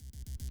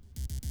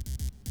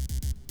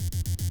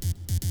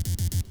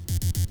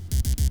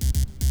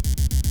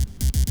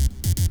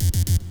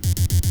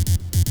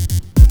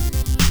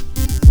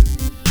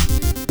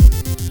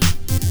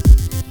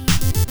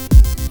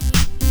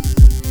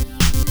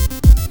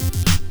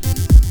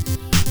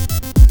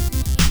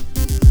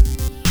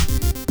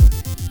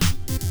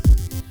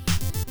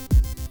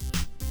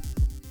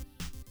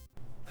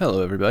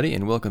Hello, everybody,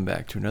 and welcome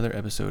back to another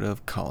episode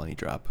of Colony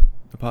Drop,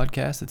 a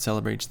podcast that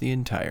celebrates the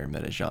entire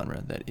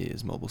meta-genre that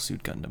is Mobile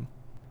Suit Gundam.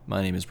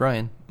 My name is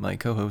Brian, my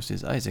co-host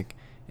is Isaac,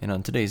 and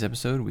on today's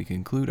episode, we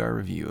conclude our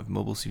review of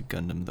Mobile Suit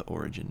Gundam: The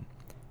Origin.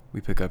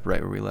 We pick up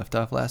right where we left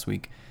off last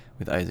week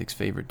with Isaac's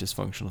favorite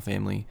dysfunctional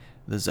family,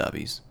 the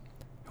Zabis.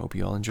 Hope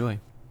you all enjoy.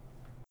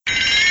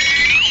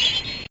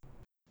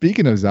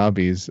 Speaking of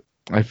zombies,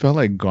 I felt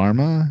like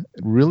Garma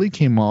really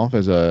came off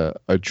as a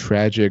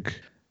tragic...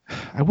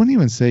 I wouldn't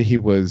even say he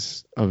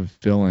was a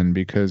villain,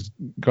 because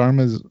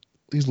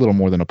he's a little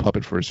more than a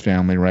puppet for his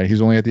family, right?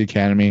 He's only at the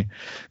academy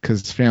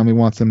because his family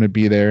wants him to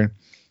be there.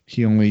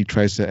 He only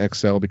tries to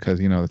excel because,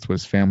 that's what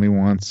his family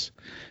wants,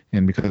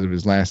 and because of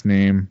his last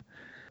name.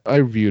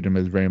 I viewed him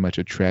as very much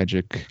a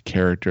tragic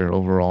character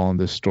overall in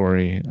this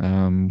story,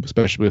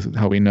 especially with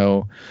how we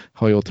know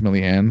how he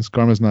ultimately ends.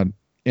 Garma's not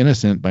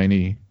innocent by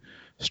any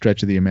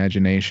stretch of the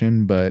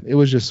imagination, but it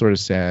was just sort of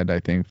sad,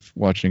 I think,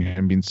 watching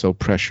him being so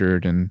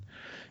pressured and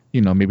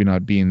maybe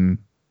not being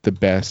the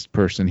best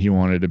person he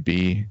wanted to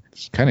be.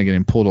 It's kind of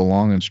getting pulled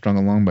along and strung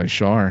along by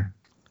Char.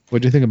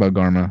 What do you think about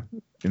Garma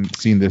and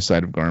seeing this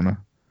side of Garma?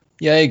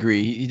 Yeah, I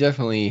agree. He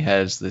definitely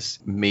has this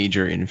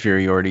major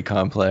inferiority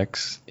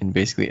complex in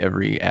basically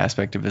every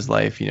aspect of his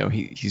life.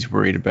 He's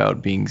worried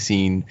about being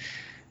seen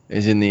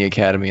as in the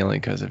academy only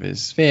because of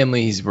his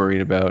family. He's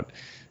worried about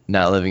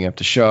not living up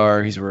to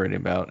Char. He's worried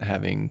about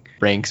having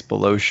ranks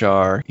below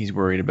Char. He's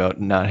worried about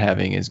not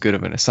having as good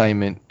of an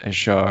assignment as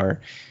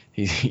Char.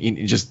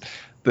 He just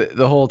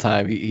the whole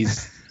time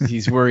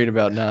he's worried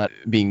about not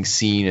being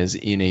seen as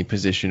in a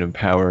position of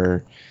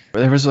power.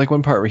 There was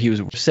one part where he was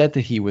upset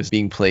that he was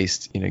being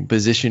placed in a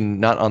position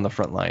not on the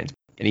front lines,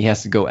 and he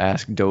has to go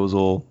ask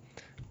Dozle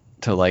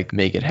to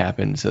make it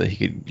happen so that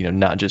he could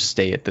not just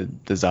stay at the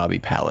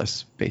Zabi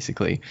palace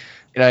basically.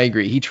 And I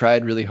agree, he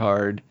tried really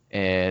hard,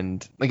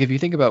 and if you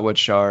think about what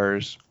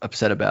Char's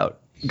upset about,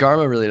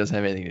 Garma really doesn't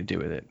have anything to do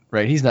with it,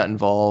 right? He's not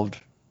involved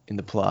in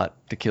the plot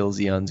to kill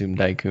Zeon Zum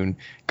Daikun.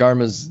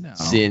 Garma's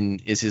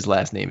sin is his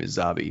last name is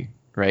Zabi,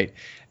 right?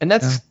 And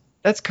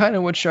that's kind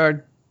of what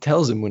Char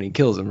tells him when he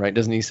kills him, right?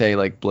 Doesn't he say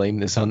blame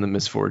this on the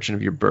misfortune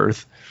of your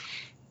birth?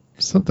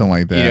 Something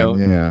like that.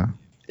 Yeah.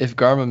 If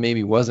Garma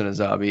maybe wasn't a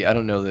Zabi, I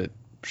don't know that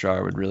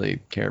Char would really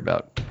care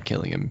about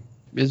killing him.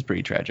 It is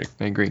pretty tragic.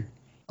 I agree.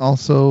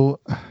 Also,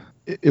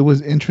 it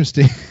was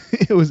interesting.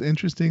 It was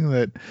interesting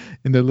that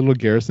in their little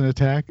garrison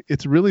attack,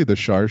 it's really the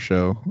Char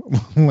show.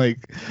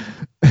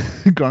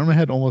 Garma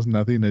had almost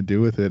nothing to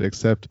do with it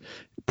except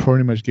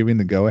pretty much giving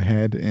the go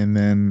ahead, and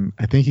then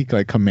I think he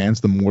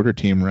commands the mortar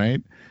team,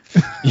 right?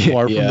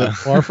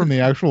 Far from the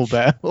actual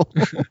battle.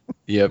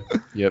 Yep.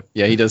 Yeah,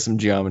 he does some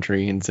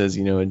geometry and says,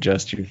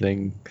 adjust your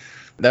thing.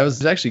 That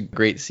was actually a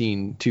great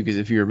scene too, because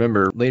if you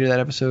remember later that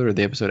episode or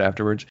the episode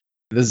afterwards,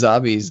 the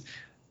Zabis,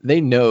 they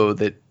know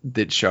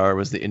that Char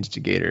was the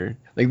instigator.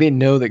 They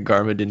know that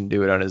Garma didn't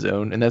do it on his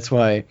own, and that's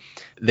why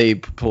they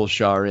pull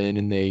Char in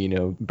and they,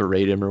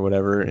 berate him or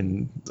whatever.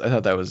 And I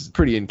thought that was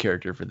pretty in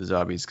character for the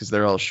Zabis, because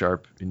they're all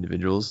sharp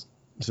individuals.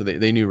 So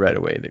they knew right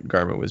away that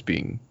Garma was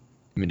being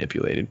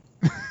manipulated.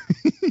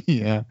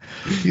 Yeah.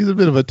 He's a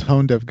bit of a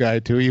tone-deaf guy,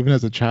 too, even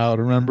as a child.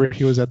 Remember,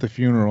 he was at the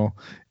funeral,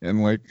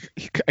 and,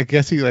 I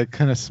guess he,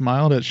 kind of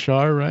smiled at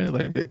Char,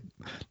 right?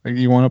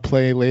 You want to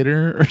play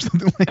later or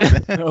something like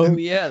that. Oh,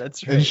 yeah,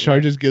 that's right. And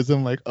Char just gives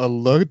him, a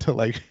look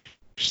to,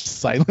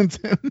 silence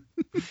him.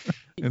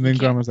 And then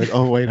Garma's like,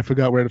 oh, wait, I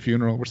forgot we're at a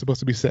funeral. We're supposed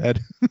to be sad.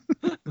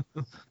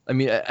 I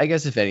mean, I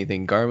guess if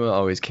anything, Garma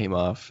always came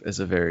off as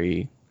a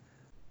very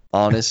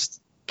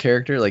honest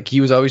character.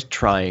 He was always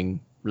trying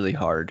really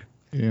hard.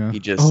 Yeah. He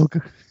just...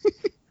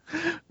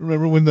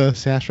 Remember when the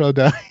Sashra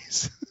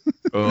dies?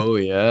 Oh,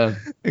 yeah.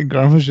 And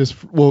Garma's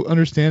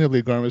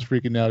understandably, Garma's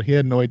freaking out. He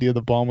had no idea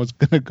the bomb was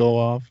going to go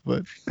off,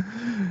 but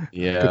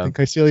yeah, I think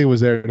Kycilia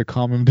was there to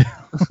calm him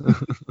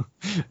down.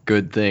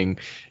 Good thing.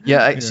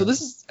 Yeah, so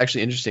this is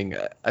actually interesting.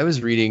 I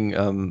was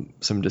reading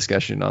some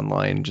discussion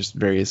online, just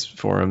various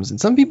forums,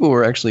 and some people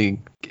were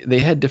they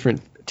had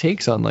different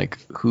takes on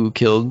who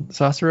killed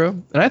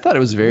Sasuro, and I thought it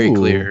was very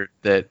clear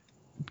that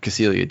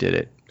Kycilia did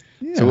it.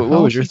 Yeah, so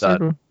what was your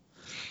thought?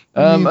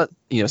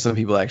 Some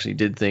people actually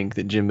did think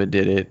that Jinba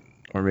did it,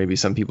 or maybe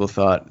some people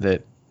thought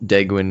that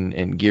Degwin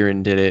and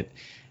Gihren did it.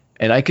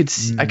 And I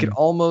could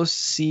almost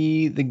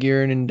see the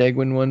Gihren and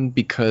Degwin one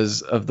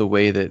because of the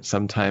way that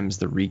sometimes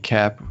the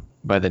recap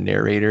by the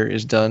narrator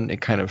is done.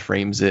 It kind of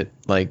frames it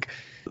like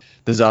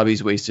the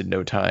Zabis wasted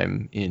no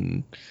time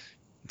in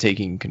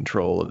taking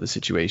control of the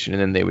situation,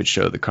 and then they would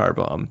show the car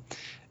bomb.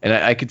 And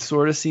I could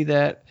sort of see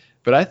that,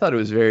 but I thought it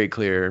was very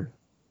clear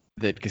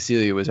that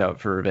Kycilia was out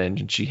for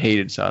revenge, and she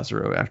hated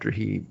Sasuro after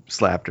he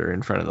slapped her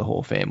in front of the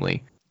whole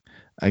family.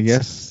 I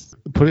guess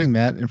putting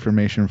that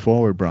information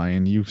forward,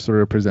 Brian, you've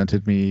sort of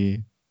presented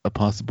me a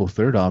possible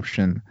third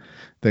option,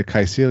 that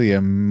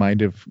Kycilia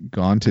might have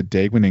gone to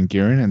Degwin and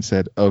Gihren and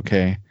said,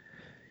 okay,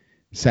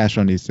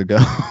 Sashra needs to go.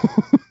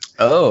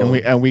 Oh.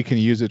 And we can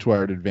use it to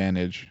our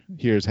advantage.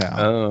 Here's how.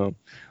 Oh.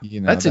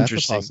 That's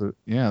interesting.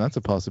 That's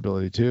a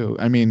possibility too.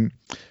 I mean,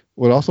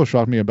 what also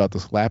shocked me about the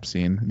slap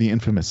scene, the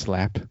infamous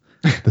slap,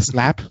 The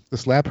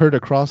slap heard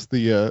across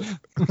the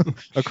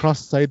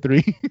across side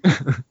 3.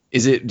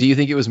 Do you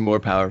think it was more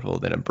powerful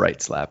than a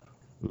bright slap?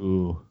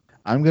 Ooh,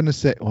 I'm gonna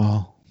say,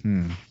 well,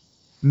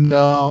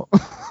 no,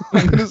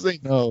 I'm gonna say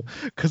no,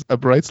 because a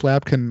bright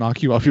slap can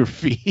knock you off your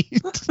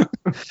feet.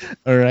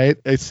 All right,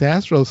 a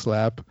Sasro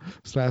slap.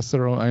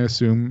 Sasro, I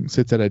assume,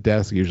 sits at a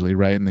desk usually,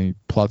 right, and he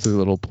plots his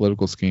little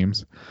political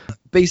schemes.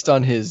 Based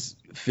on his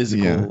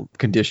physical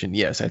condition,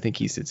 yes, I think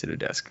he sits at a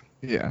desk.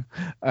 Yeah,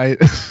 Mini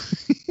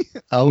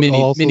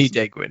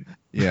Degwin.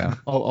 Yeah,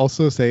 I'll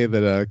also say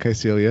that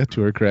Kycilia,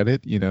 to her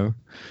credit,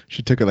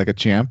 she took it like a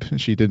champ.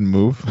 She didn't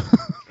move.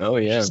 Oh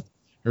yeah,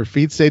 her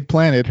feet stayed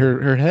planted.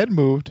 Her head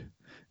moved,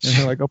 and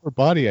her like upper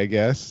body, I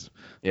guess.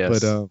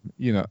 Yes.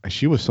 But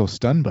she was so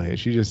stunned by it.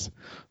 She just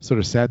sort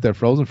of sat there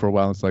frozen for a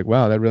while. It's like,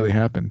 wow, that really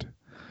happened.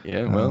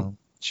 Yeah. Well,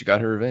 she got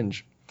her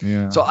revenge.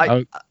 Yeah. So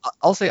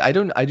I'll say I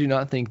do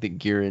not think that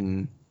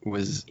Giran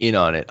was in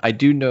on it. I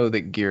do know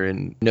that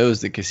Giran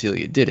knows that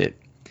Kycilia did it,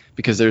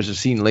 because there's a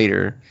scene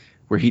later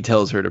where he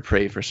tells her to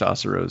pray for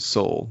Sasaro's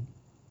soul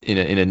in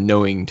a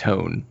knowing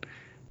tone,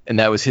 and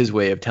that was his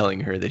way of telling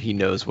her that he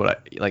knows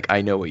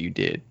I know what you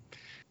did.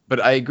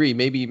 But I agree,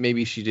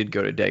 maybe she did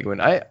go to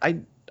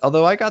Degwin.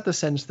 Although I got the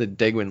sense that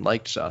Degwin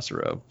liked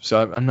Sasaro,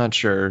 so I'm not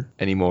sure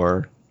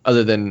anymore.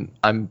 Other than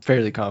I'm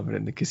fairly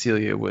confident that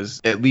Kycilia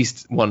was at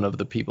least one of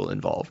the people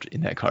involved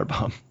in that car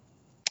bomb.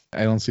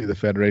 I don't see the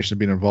Federation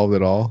being involved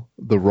at all.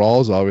 The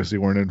Rawls obviously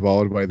weren't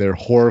involved by their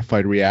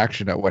horrified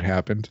reaction at what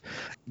happened.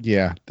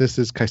 Yeah, this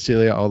is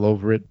Kycilia all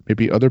over it.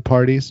 Maybe other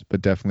parties,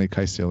 but definitely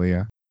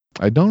Kycilia.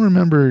 I don't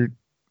remember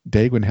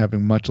Degwin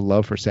having much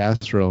love for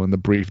Sasro in the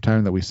brief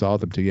time that we saw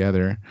them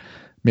together.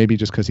 Maybe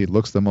just because he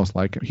looks the most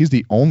like him. He's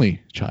the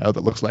only child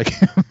that looks like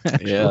him.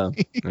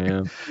 Actually.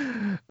 Yeah.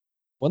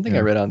 One thing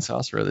I read on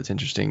Sasaro that's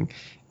interesting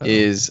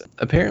is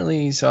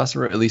apparently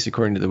Sasaro, at least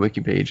according to the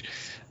wiki page,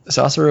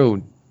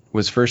 Sasaro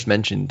was first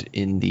mentioned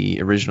in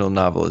the original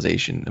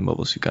novelization of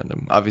Mobile Suit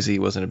Gundam. Obviously, he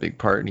wasn't a big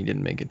part and he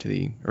didn't make it to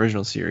the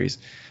original series.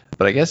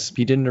 But I guess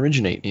he didn't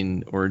originate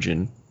in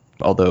Origin,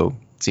 although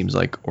it seems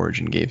like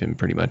Origin gave him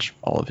pretty much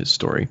all of his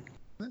story.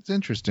 That's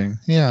interesting.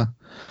 Yeah.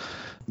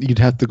 You'd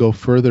have to go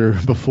further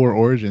before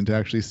Origin to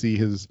actually see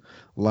his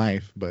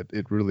life, but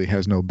it really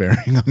has no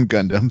bearing on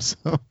Gundam,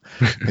 so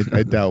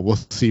I doubt we'll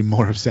see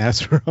more of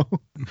Sasaro.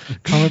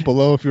 Comment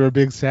below if you're a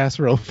big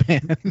Sasaro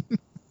fan.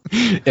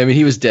 I mean,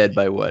 he was dead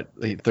by what,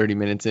 like 30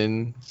 minutes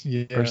in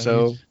or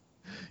so?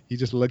 He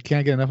just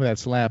can't get enough of that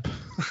slap.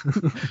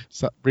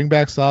 Bring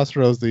back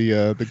Sasaro's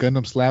the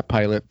Gundam slap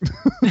pilot.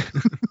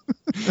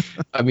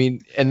 I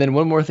mean, and then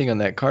one more thing on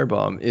that car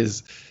bomb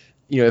is,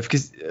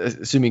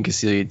 assuming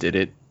Kycilia did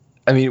it,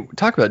 I mean,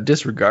 talk about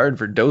disregard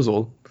for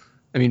Dozle.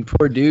 I mean,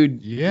 poor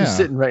dude was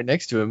sitting right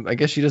next to him. I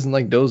guess she doesn't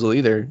like Dozle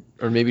either.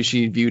 Or maybe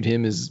she viewed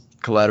him as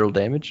collateral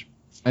damage.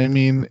 I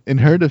mean, in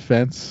her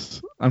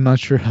defense, I'm not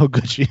sure how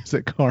good she is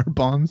at car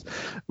bombs,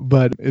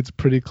 but it's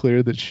pretty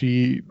clear that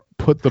she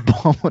put the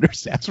bomb under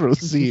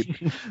Sasaro's seat.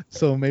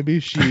 So maybe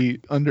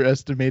she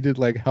underestimated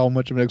like how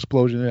much of an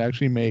explosion it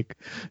actually make.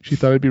 She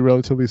thought it'd be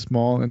relatively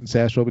small and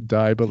Sasaro would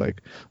die, but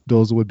like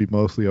Dozle would be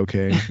mostly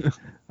okay.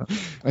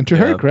 And to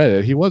her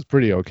credit, he was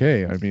pretty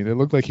okay. I mean, it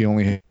looked like he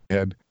only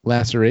had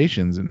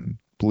lacerations and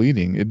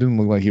bleeding. It didn't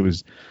look like he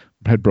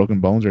had broken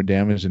bones or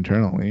damaged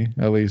internally.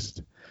 At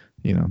least,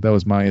 that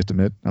was my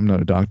estimate. I'm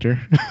not a doctor.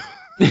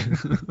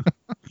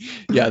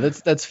 Yeah,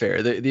 that's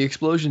fair. The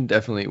explosion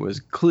definitely was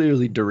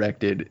clearly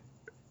directed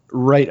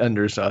right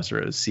under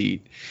Sasaro's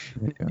seat.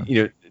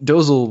 Yeah.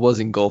 Dozle was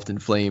engulfed in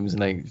flames,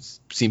 and it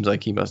seems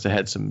like he must have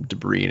had some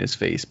debris in his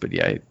face. But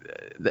yeah,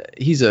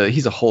 he's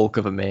a hulk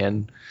of a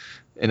man.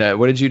 And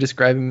what did you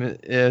describe him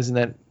as in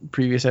that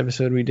previous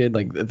episode we did?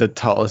 Like the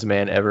tallest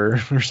man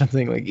ever or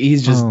something? Like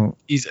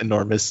he's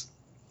enormous.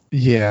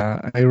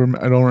 Yeah, I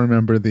don't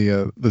remember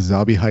the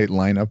Zabi height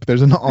lineup.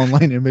 There's an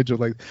online image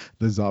of like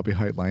the Zabi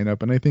height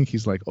lineup, and I think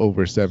he's like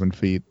over 7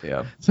 feet.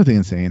 Yeah, something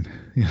insane.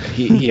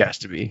 he has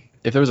to be.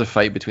 If there was a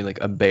fight between like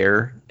a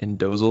bear and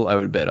Dozle, I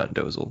would bet on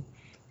Dozle.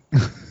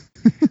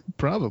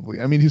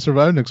 Probably. I mean, he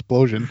survived an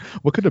explosion.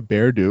 What could a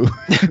bear do?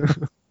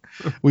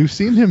 We've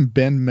seen him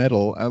bend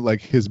metal at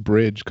like his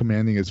bridge,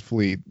 commanding his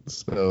fleet.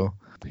 So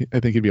I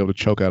think he'd be able to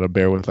choke out a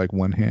bear with like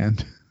one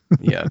hand.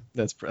 Yeah,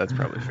 that's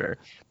probably fair.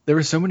 There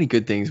were so many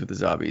good things with the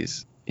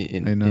zombies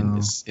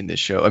in this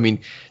show. I mean,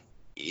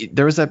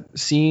 there was that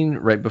scene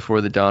right before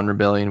the Dawn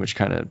Rebellion, which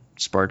kind of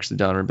sparks the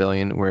Dawn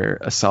Rebellion, where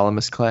a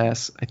Salamis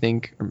class, I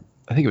think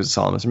it was a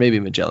Salamis or maybe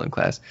a Magellan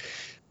class,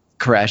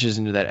 crashes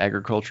into that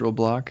agricultural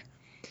block.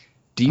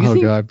 Do you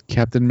think... God,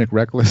 Captain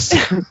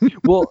McReckless.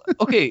 Well,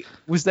 okay,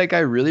 was that guy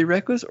really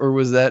reckless, or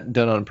was that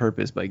done on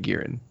purpose by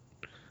Giran?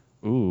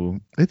 Ooh,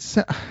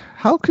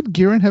 how could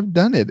Giran have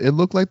done it? It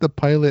looked like the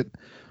pilot,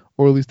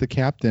 or at least the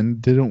captain,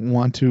 didn't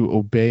want to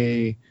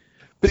obey.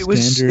 But it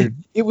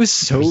was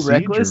so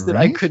reckless that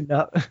I could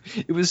not.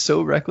 It was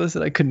so reckless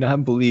that I could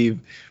not believe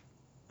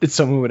that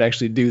someone would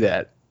actually do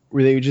that,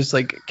 where they just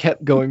like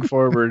kept going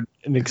forward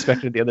and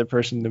expected the other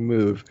person to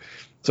move.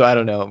 So I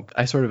don't know.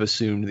 I sort of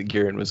assumed that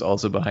Giran was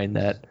also behind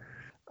that.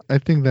 I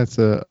think that's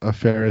a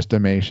fair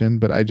estimation,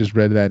 but I just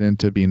read that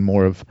into being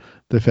more of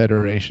the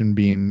Federation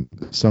being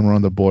somewhere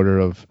on the border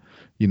of,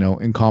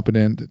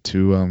 incompetent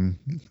to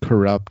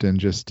corrupt and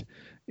just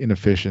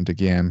inefficient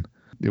again.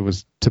 It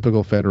was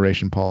typical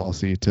Federation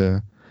policy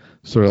to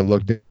sort of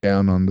look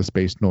down on the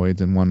space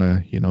noids and want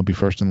to, be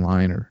first in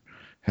line or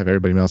have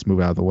everybody else move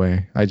out of the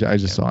way. I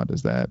just saw it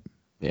as that.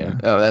 Yeah.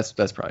 Oh, that's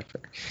probably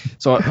fair.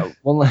 So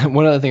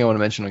one other thing I want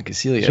to mention on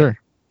Cassilia. Sure.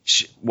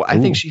 I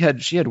think she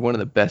had one of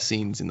the best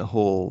scenes in the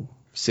whole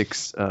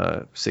six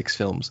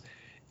films.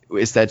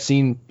 It's that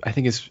scene, I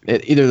think it's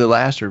either the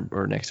last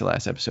or next to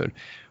last episode,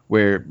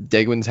 where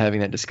Degwin's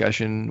having that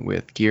discussion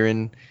with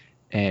Giran,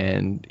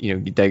 and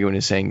Degwin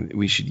is saying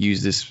we should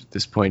use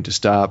this point to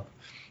stop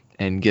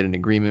and get an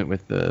agreement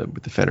with the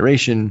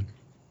Federation,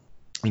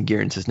 and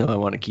Giran says no, I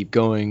want to keep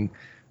going,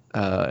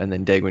 and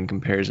then Degwin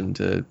compares him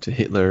to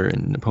Hitler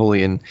and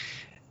Napoleon,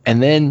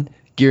 and then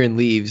Giran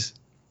leaves.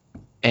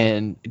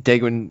 And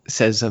Degwin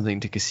says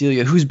something to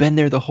Cassilia, who's been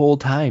there the whole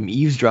time,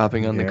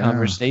 eavesdropping on the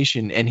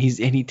conversation, and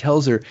he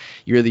tells her,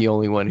 "You're the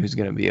only one who's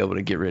going to be able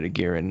to get rid of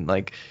Giran.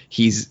 Like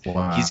he's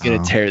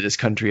going to tear this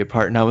country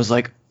apart." And I was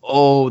like,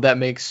 "Oh, that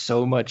makes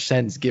so much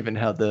sense given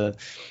how the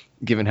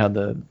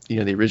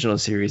the original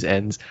series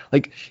ends."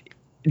 Like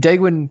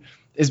Degwin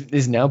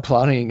is now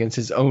plotting against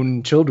his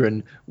own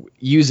children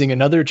using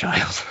another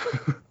child.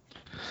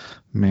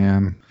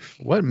 Man,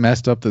 what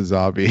messed up the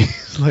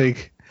zombies?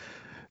 Like.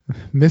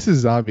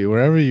 Mrs. Zabi,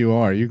 wherever you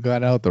are, you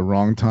got out the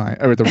wrong time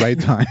or at the right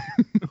time.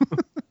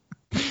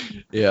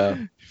 Yeah.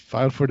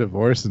 Filed for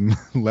divorce and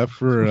left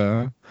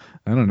for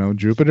I don't know,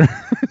 Jupiter.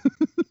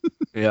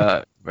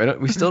 Yeah.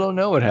 We still don't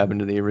know what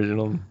happened to the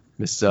original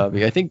Miss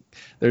Zabi. I think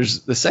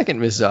there's the second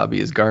Miss Zabi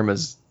is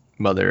Garma's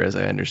mother, as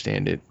I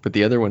understand it, but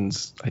the other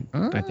ones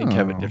I think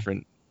have a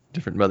different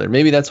mother.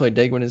 Maybe that's why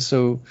Degwin is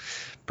so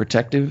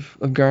protective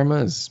of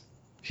Garma. Is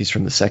he's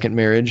from the second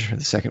marriage or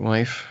the second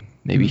wife.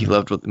 Maybe he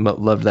loved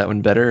that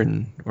one better,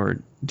 or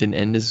didn't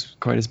end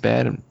quite as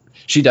bad. And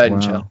she died in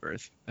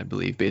childbirth, I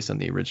believe, based on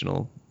the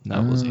original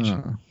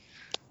novelization.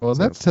 Well,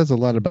 that says a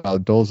lot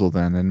about Dozle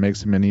then, and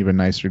makes him an even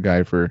nicer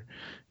guy for,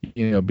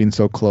 being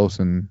so close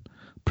and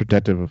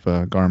protective of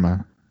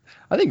Garma.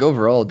 I think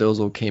overall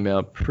Dozle came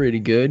out pretty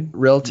good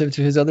relative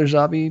to his other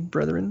zombie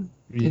brethren.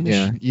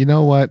 Yeah, you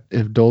know what?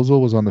 If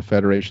Dozle was on the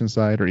Federation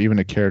side, or even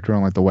a character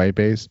on like the White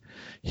Base,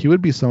 he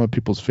would be some of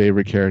people's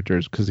favorite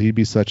characters because he'd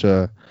be such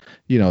a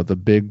the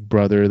big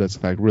brother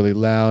that's like really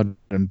loud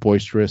and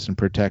boisterous and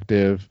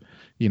protective,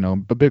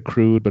 a bit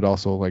crude, but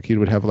also like he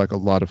would have like a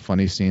lot of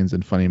funny scenes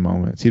and funny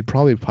moments. He'd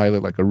probably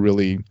pilot like a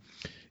really,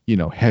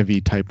 heavy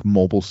type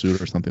mobile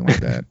suit or something like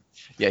that.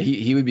 Yeah,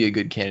 he would be a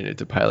good candidate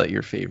to pilot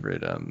your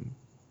favorite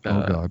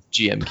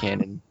GM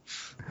Cannon.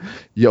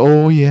 Yeah,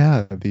 oh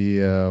yeah,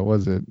 the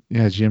was it?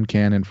 Yeah, GM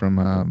Cannon from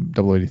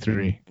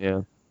 083.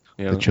 Yeah.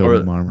 The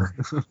Chobham armor.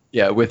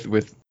 Yeah,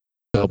 with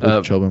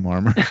double Chobham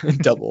armor.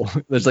 Double.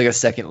 There's like a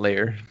second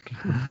layer.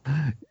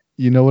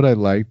 You know what I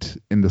liked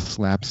in the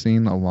slap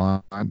scene a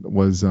lot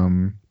was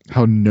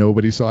how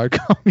nobody saw it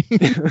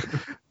coming.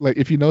 Like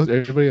if you know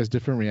everybody has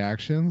different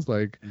reactions.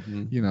 Like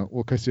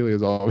Cassilia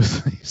is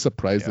always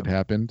surprised it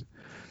happened.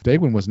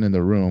 Degwin wasn't in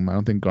the room. I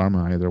don't think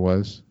Garma either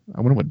was.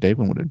 I wonder what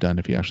Degwin would have done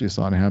if he actually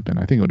saw it happen.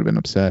 I think he would have been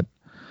upset.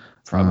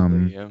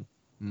 Probably, yeah.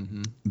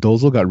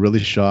 Dozle got really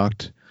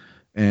shocked,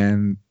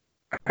 and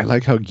I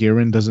like how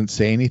Giran doesn't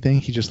say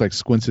anything. He just like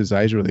squints his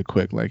eyes really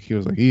quick. Like he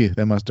was like,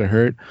 that must have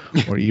hurt.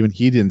 Or even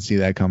he didn't see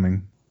that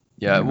coming.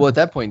 Yeah, well, at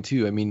that point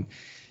too, I mean,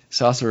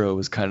 Sasuro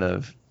was kind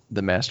of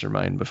the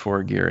mastermind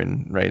before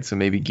Giran, right? So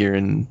maybe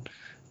Giran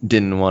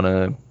didn't want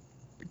to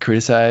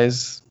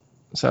criticize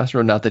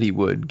Sasuro. Not that he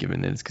would,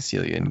 given that it's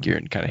Cassilia and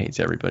Giran kind of hates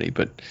everybody.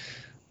 But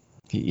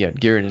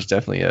Giran is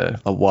definitely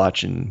a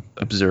watch and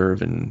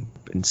observe and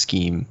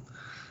scheme.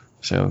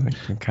 So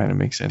it kind of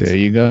makes sense. There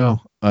you go.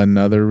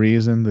 Another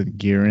reason that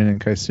Giran and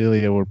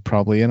Cassilia were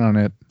probably in on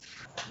it.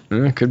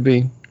 Could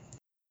be.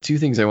 Two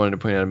things I wanted to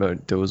point out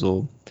about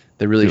Dozle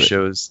that really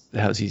shows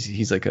how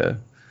he's like a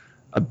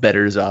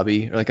better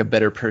zombie, or like a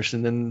better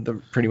person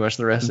than pretty much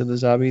the rest of the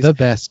zombies. The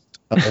best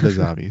of the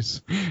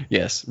zombies.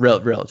 Yes,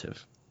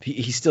 relative.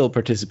 He still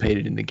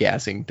participated in the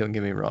gassing, don't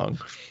get me wrong.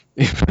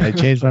 I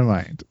changed my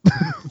mind.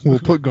 We'll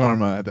put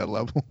Garma at that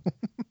level.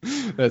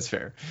 That's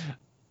fair.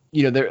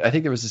 I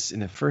think there was this in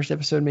the first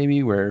episode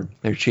maybe where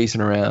they're chasing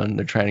around,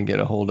 they're trying to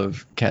get a hold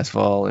of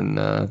Casval and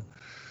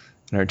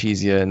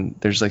Artesia, and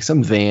there's like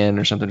some van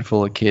or something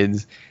full of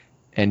kids,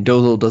 and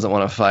Dozle doesn't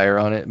want to fire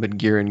on it, but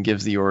Giran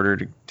gives the order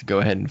to go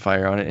ahead and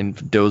fire on it, and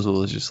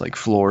Dozle is just like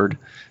floored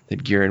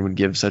that Giran would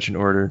give such an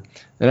order.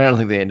 And I don't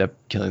think they end up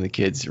killing the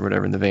kids or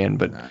whatever in the van,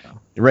 but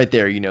right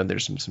there,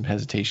 there's some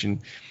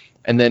hesitation.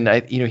 And then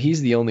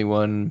he's the only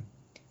one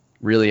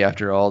really,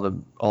 after all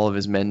of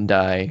his men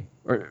die,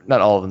 or not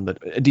all of them,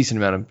 but a decent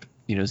amount of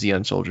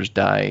Zeon soldiers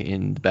die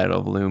in the Battle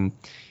of Loom.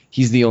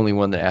 He's the only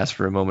one that asks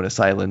for a moment of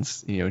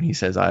silence, and he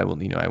says, I will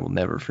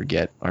never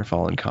forget our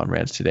fallen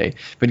comrades today.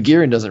 But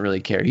Giran doesn't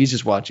really care. He's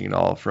just watching it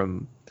all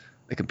from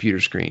a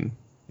computer screen,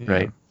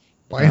 right?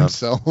 By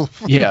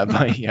himself.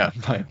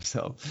 by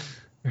himself.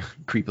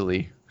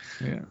 creepily.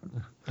 Yeah.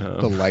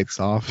 The lights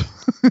off.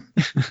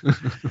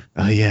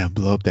 Um, Oh yeah,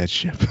 blow up that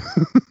ship.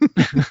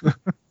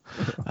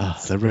 Oh,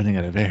 they're running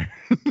out of air.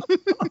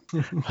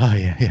 Oh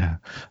yeah.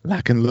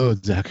 Lock and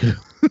load, Zaku.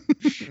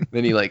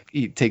 then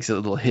he takes a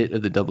little hit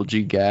of the double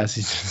G gas.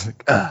 He's just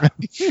like, ah.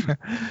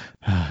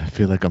 I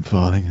feel like I'm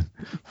falling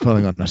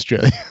on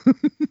Australia.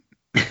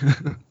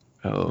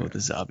 Oh, the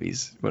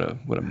zombies!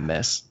 What a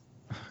mess.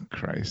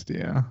 Christ,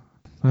 yeah.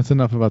 That's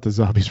enough about the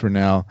zombies for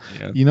now.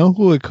 Yeah. You know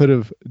who it could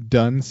have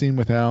done scene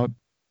without?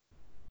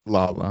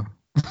 Lala.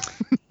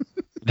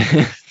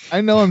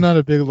 I know I'm not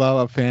a big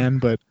Lala fan,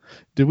 but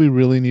did we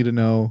really need to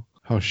know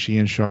how she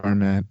and Char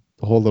met?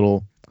 The whole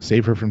little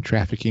save her from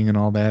trafficking and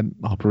all that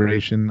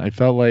operation. I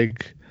felt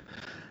like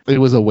it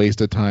was a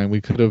waste of time.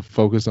 We could have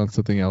focused on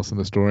something else in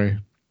the story.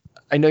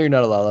 I know you're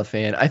not a Lala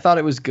fan. I thought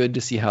it was good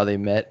to see how they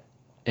met,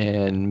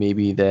 and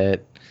maybe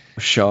that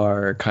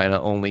Char kind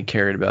of only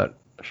cared about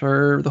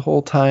her the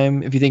whole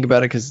time. If you think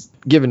about it, because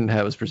given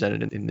how it was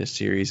presented in this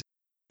series,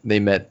 they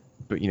met,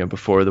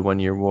 before the 1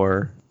 Year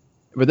War.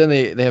 But then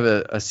they have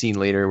a scene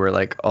later where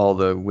like all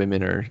the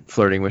women are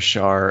flirting with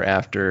Char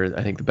after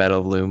I think the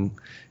Battle of Loom,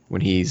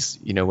 when he's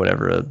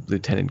whatever, a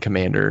lieutenant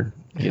commander.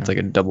 He gets like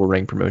a double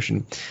rank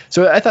promotion.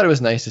 So I thought it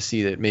was nice to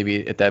see that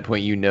maybe at that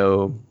point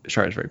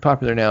Char is very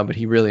popular now, but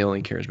he really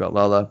only cares about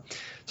Lala.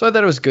 So I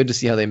thought it was good to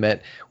see how they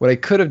met. What I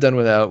could have done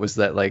without was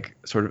that like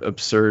sort of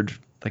absurd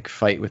like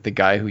fight with the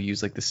guy who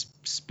used like this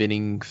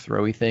spinning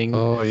throwy thing.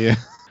 Oh yeah.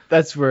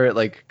 That's where it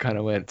like kind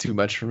of went too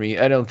much for me.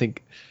 I don't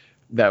think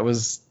that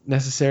was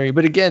necessary.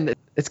 But again,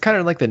 it's kind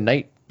of like the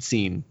night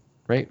scene,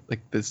 right? Like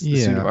the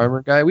suit of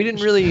armor guy. We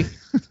didn't really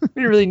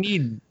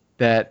need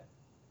that.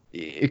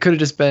 It could have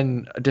just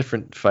been a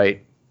different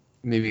fight,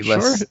 maybe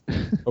less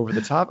over the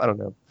top. I don't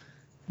know.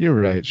 You're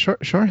right.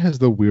 Char has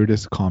the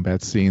weirdest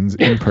combat scenes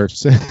in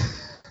person.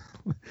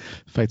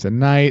 Fights at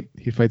night.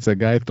 He fights a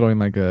guy throwing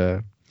like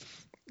I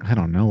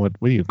don't know, what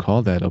do you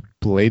call that? A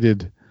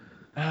bladed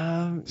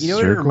you know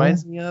what it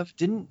reminds me of?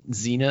 Didn't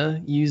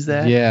Xena use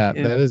that? Yeah,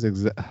 that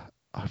is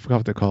I forgot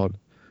what they're called.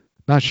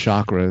 Not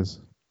chakras.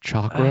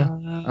 Chakra?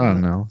 I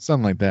don't know.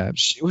 Something like that.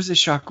 Was it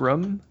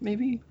chakram,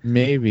 maybe?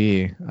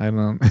 Maybe. I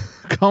don't.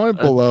 Comment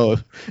below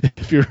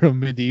if you're a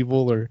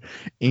medieval or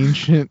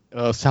ancient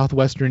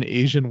Southwestern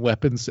Asian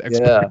weapons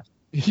expert. Yeah.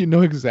 You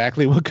know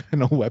exactly what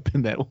kind of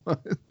weapon that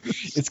was.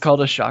 It's called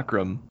a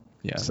chakram.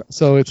 Yeah.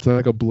 So it's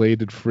like a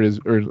bladed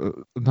frisbee,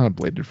 or not a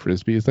bladed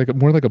frisbee. It's like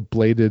more like a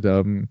bladed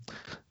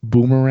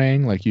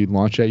boomerang, like you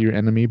launch at your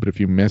enemy, but if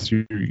you miss,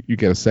 you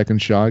get a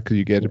second shot because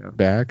you get it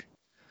back.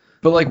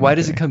 But like, why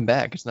does it come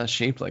back? It's not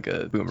shaped like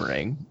a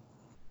boomerang.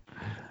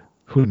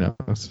 Who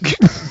knows?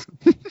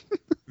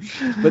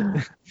 But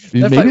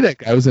maybe that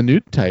guy was a new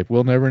type.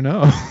 We'll never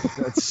know.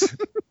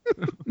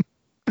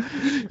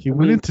 He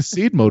went into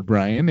seed mode,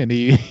 Brian, and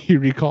he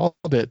recalled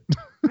it.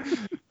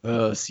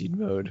 Oh, seed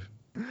mode.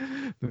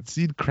 The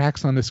seed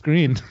cracks on the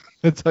screen.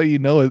 That's how you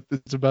know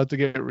it's about to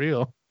get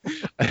real.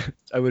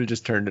 I would have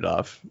just turned it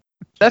off.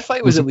 That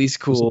fight was at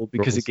least cool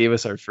because it gave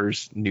us our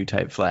first new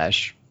type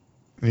Flash.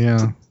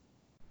 Yeah.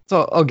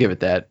 So I'll give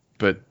it that.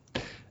 But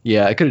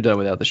yeah, I could have done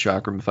without the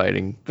chakram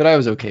fighting. But I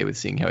was okay with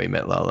seeing how he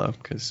met Lala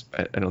because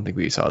I don't think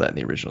we saw that in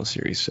the original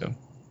series. So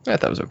I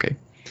thought it was okay.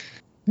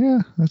 Yeah,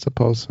 I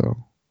suppose so.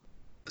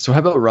 So how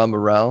about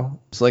Ramba Ral?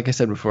 So like I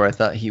said before, I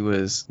thought he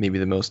was maybe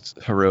the most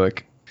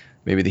heroic,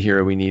 maybe the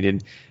hero we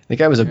needed. The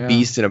guy was a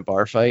beast in a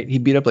bar fight. He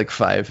beat up like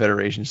 5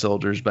 Federation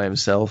soldiers by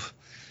himself.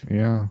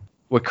 Yeah.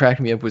 What cracked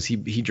me up was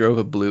he drove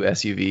a blue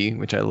SUV,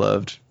 which I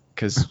loved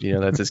because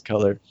that's his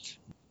color.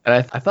 And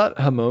I thought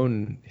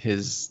Hamon,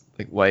 his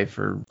like wife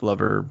or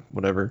lover,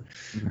 whatever,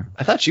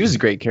 I thought she was a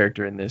great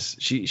character in this.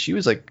 She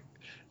was like,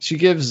 she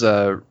gives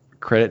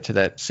credit to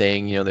that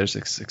saying, there's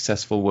a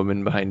successful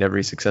woman behind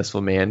every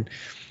successful man.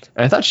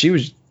 And I thought she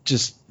was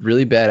just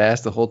really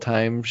badass the whole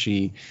time.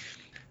 She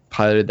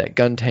piloted that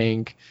gun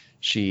tank.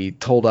 She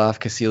told off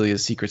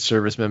Cassilia's Secret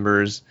Service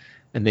members,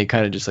 and they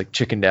kind of just like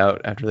chickened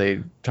out after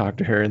they talked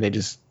to her, and they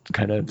just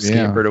kind of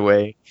scampered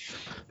away.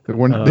 They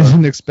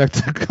didn't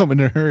expect to come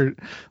into her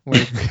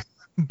like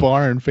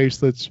bar and face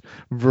such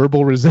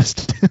verbal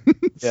resistance.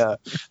 Yeah,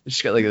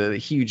 she got like a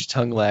huge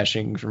tongue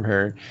lashing from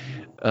her.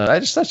 I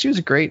just thought she was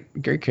a great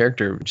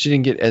character. She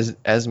didn't get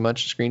as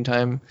much screen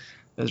time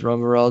as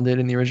Ramba Ral did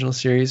in the original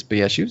series, but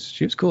yeah, she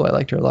was cool. I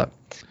liked her a lot.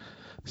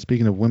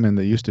 Speaking of women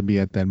that used to be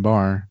at that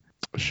bar,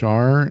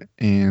 Char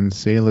and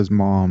Sayla's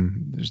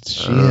mom,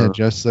 she had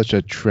just such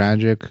a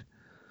tragic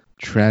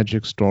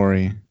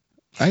story.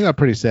 I got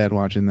pretty sad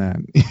watching that.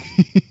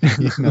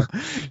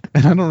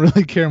 And I don't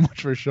really care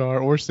much for Char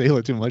or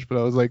Sayla too much, but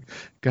I was like,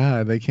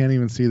 God, they can't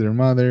even see their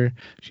mother.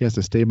 She has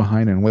to stay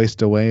behind and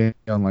waste away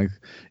on like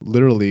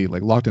literally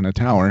like locked in a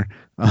tower.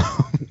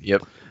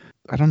 Yep.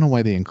 I don't know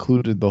why they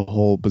included the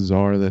whole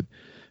bizarre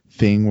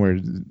thing where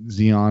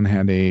Zeon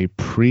had a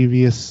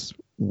previous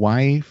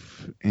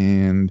wife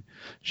and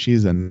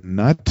she's a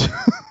nut.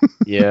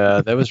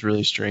 Yeah, that was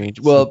really strange.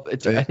 Well,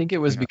 I think it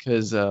was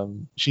because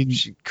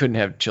she couldn't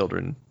have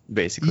children,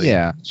 basically.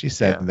 Yeah, she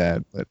said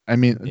that. But I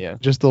mean,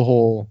 just the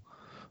whole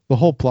the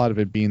whole plot of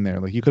it being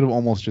there. Like you could have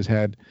almost just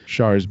had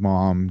Char's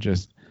mom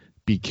just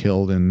be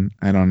killed in,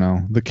 I don't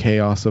know, the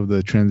chaos of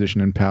the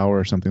transition in power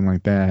or something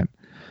like that.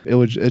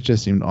 It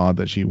just seemed odd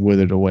that she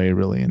withered away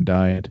really and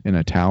died in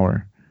a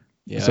tower.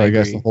 Yeah, so I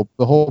guess agree.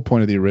 the whole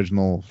point of the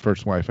original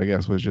first wife, I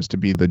guess, was just to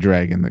be the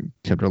dragon that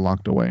kept her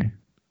locked away.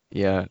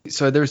 Yeah.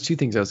 So there was two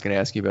things I was going to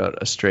ask you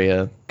about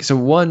Estrella. So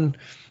one,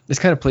 this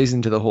kind of plays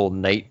into the whole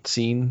night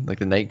scene, like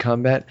the night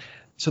combat.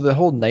 So the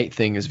whole night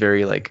thing is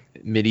very like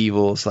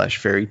medieval /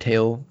 fairy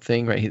tale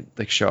thing, right?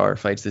 Like Char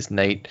fights this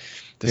knight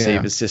to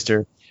save his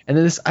sister, and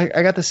then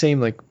I got the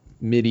same like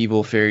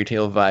medieval fairy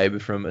tale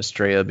vibe from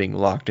Estrella being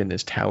locked in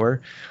this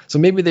tower. So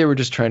maybe they were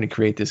just trying to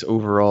create this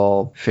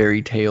overall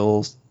fairy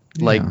tales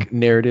like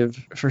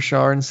narrative for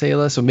Char and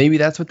Sayla. So maybe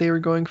that's what they were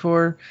going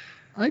for.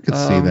 I could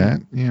see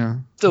that. Yeah.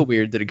 Still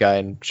weird that a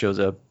guy shows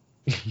up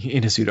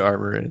in a suit of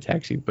armor and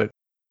attacks you, but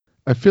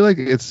I feel like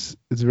it's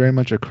very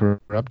much a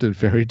corrupted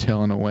fairy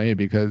tale in a way,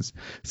 because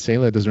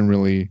Sayla doesn't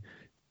really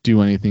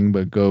do anything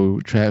but go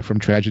from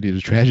tragedy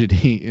to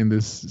tragedy in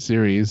this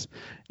series,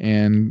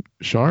 and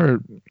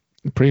Char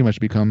pretty much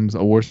becomes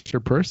a worse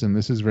person.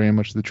 This is very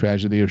much the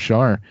tragedy of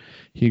Char.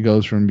 He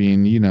goes from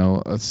being,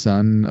 a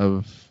son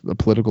of a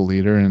political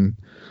leader and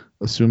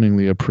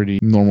assumingly a pretty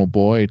normal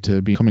boy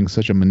to becoming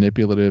such a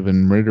manipulative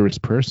and murderous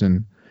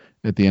person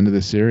at the end of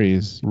the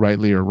series,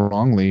 rightly or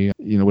wrongly.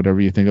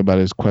 Whatever you think about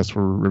his quest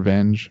for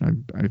revenge,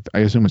 I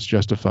assume it's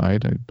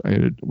justified.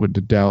 I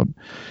would doubt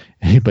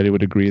anybody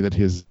would agree that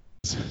his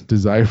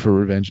desire for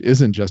revenge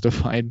isn't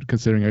justified,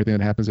 considering everything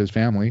that happens to his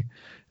family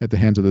at the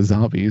hands of the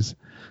zombies.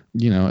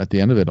 At the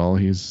end of it all,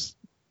 he's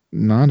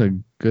not a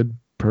good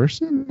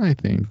person, I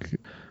think.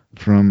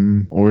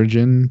 From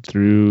origin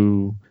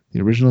through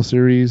the original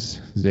series,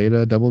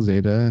 Zeta, Double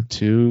Zeta,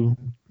 to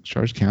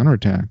Char's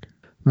counterattack.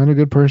 Not a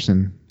good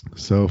person.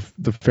 So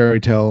the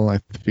fairy tale, I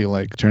feel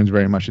like, turns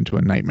very much into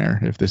a nightmare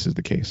if this is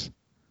the case.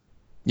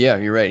 Yeah,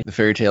 you're right. The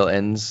fairy tale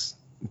ends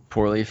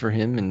poorly for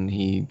him, and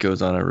he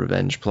goes on a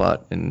revenge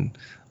plot. And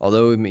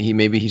although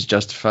he's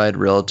justified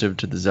relative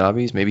to the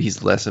zombies, maybe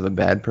he's less of a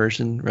bad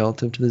person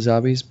relative to the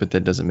zombies, but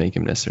that doesn't make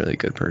him necessarily a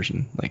good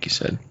person, like you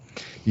said.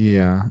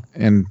 Yeah,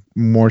 and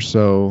more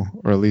so,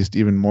 or at least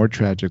even more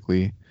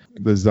tragically,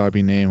 the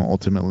zombie name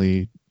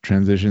ultimately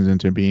transitions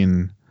into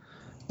being,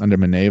 under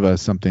Mineva,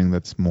 something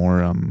that's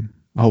more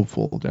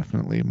hopeful,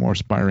 definitely more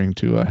aspiring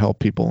to help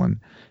people and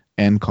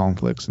end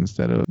conflicts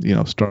instead of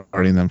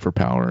starting them for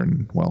power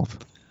and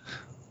wealth.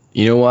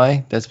 You know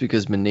why? That's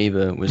because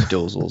Mineva was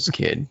Dozel's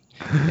kid,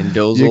 and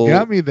Dozel, you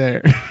got me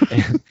there.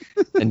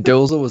 and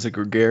Dozel was a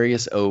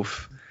gregarious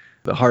oaf,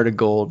 the heart of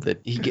gold.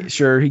 That he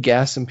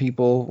gassed some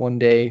people one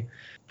day,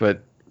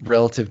 but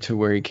relative to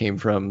where he came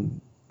from,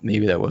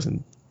 maybe that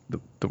wasn't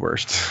the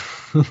worst.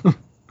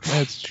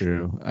 That's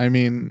true. I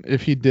mean,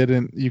 if he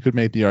didn't, you could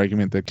make the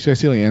argument that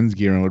Cecilia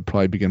Ensgiren would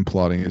probably begin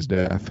plotting his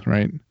death,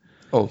 right?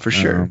 Oh, for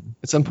sure.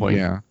 At some point.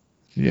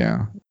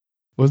 Yeah.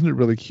 Wasn't it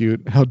really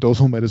cute how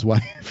Dozel met his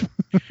wife?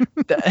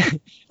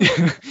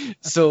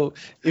 So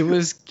it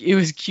was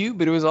cute,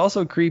 but it was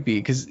also creepy,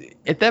 because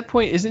at that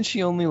point, isn't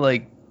she only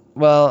like,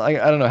 well, I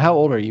don't know. How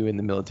old are you in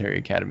the military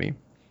academy?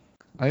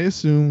 I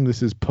assume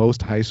this is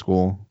post high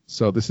school.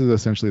 So this is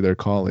essentially their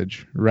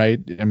college, right?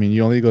 I mean,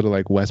 you only go to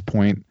like West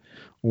Point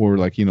or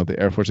like, the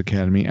Air Force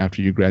Academy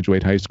after you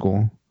graduate high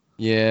school.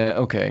 Yeah,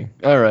 okay.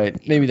 All right.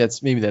 Maybe that's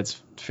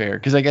fair,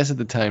 because I guess at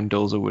the time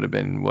Dozel would have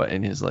been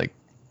in his like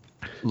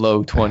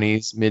low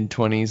 20s, mid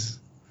 20s.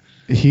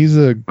 He's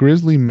a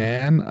grizzly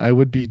man. I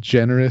would be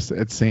generous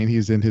at saying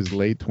he's in his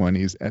late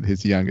 20s at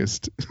his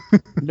youngest.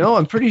 No,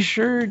 I'm pretty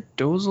sure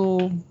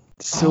Dozel.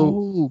 So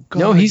oh, God,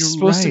 no, he's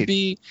supposed right. to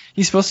be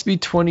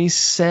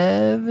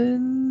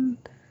 27.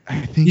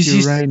 I think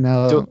you're right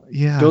now.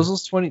 Yeah.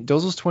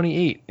 Dozel's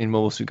 28 in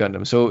Mobile Suit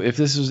Gundam. So if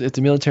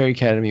the military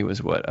academy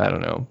was what, I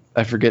don't know,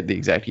 I forget the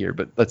exact year,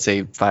 but let's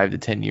say 5 to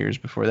 10 years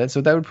before that.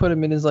 So that would put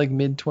him in his like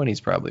mid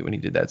 20s probably when he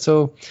did that.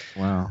 So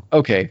wow.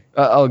 Okay,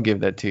 I'll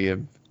give that to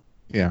you.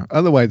 Yeah.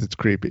 Otherwise, it's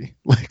creepy.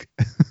 Like.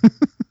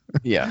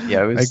 Yeah.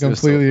 I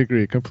completely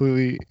agree.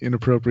 Completely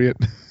inappropriate.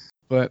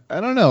 But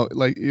I don't know.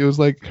 Like it was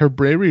like her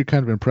bravery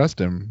kind of impressed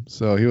him.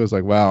 So he was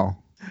like, "Wow,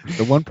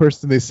 the one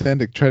person they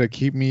send to try to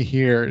keep me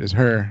here is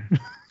her."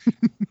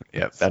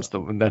 Yeah, that's the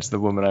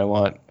woman I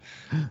want.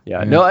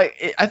 Yeah. No,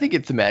 I think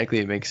thematically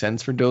it makes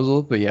sense for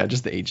Dozel, but yeah,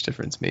 just the age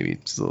difference maybe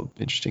it's a little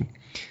interesting.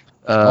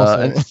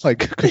 Also,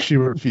 like, could she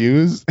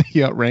refuse?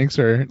 He outranks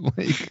her.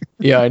 Like,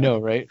 yeah, I know,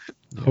 right?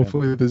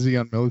 Hopefully, the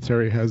Zeon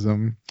military has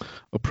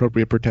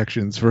appropriate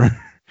protections for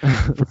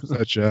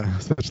such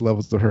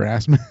levels of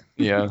harassment.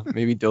 Yeah,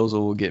 maybe Dozel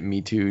will get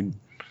Me Too'd.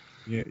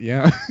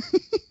 Yeah.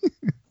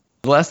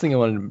 The last thing I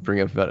wanted to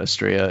bring up about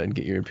Estrella and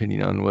get your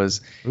opinion on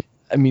was,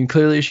 I mean,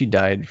 clearly she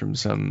died from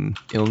some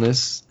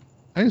illness.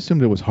 I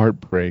assumed it was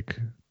heartbreak,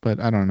 but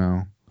I don't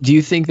know. Do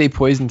you think they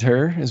poisoned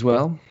her as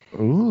well?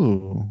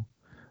 Ooh.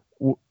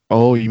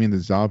 Oh, you mean the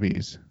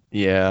zombies?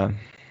 Yeah.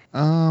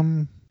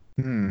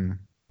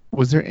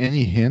 Was there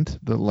any hint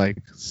that like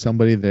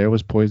somebody there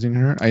was poisoning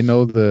her? I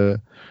know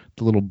the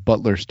little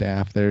butler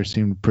staff there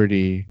seemed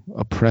pretty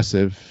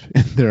oppressive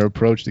in their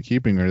approach to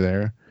keeping her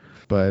there,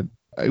 but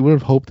I would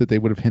have hoped that they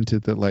would have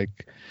hinted that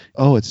like,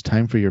 oh, it's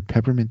time for your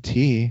peppermint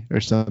tea or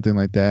something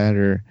like that,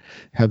 or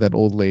have that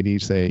old lady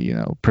say,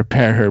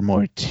 prepare her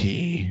more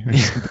tea or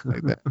something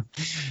like that.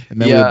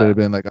 And then we would have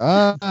been like,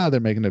 they're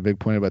making a big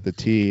point about the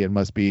tea. It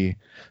must be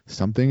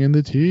something in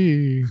the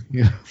tea.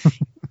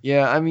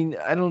 Yeah, I mean,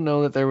 I don't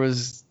know that there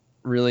was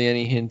really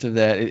any hint of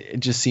that. It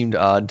just seemed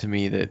odd to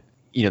me that,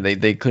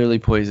 they clearly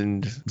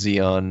poisoned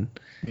Xeon.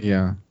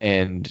 Yeah.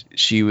 And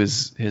she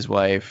was his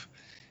wife.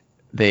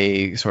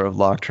 They sort of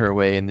locked her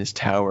away in this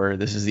tower.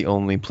 This is the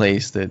only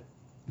place that,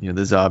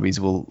 the zombies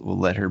will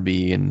let her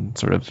be and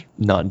sort of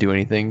not do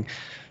anything.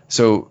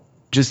 So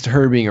just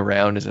her being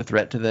around is a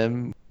threat to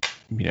them.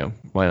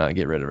 Why not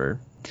get rid of her?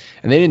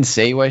 And they didn't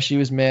say why she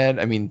was mad.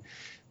 I mean,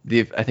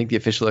 I think the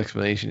official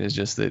explanation is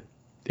just that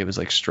it was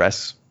like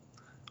stress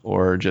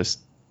or just,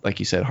 like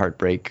you said,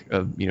 heartbreak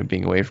of,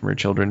 being away from her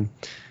children.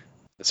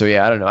 So,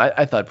 yeah, I don't know.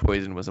 I thought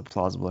poison was a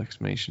plausible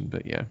explanation,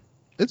 but yeah.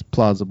 It's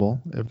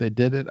plausible. If they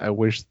did it,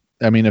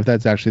 if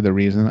that's actually the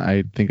reason,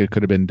 I think it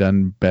could have been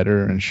done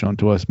better and shown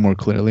to us more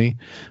clearly.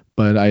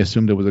 But I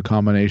assumed it was a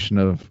combination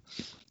of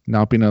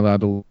not being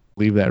allowed to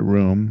leave that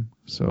room,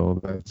 so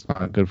that's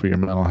not good for your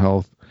mental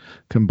health,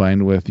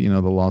 combined with, the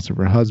loss of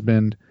her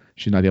husband.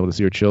 She's not able to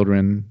see her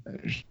children.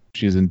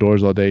 She's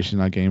indoors all day. She's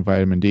not getting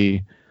vitamin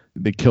D.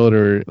 They killed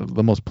her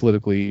the most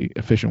politically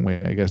efficient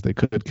way, I guess they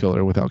could kill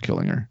her without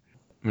killing her.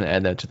 I'm going to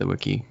add that to the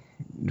wiki.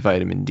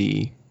 Vitamin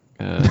D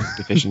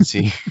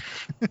deficiency.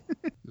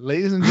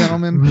 Ladies and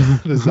gentlemen,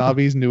 the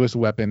zombie's newest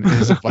weapon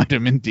is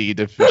vitamin D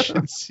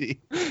deficiency.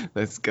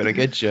 That's gonna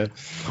get you.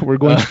 We're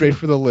going straight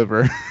for the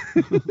liver.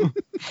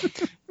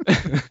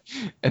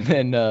 And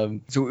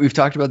then, so we've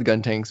talked about the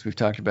gun tanks. We've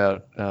talked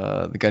about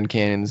the gun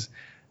cannons.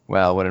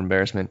 Wow, what an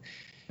embarrassment.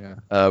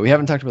 Yeah. We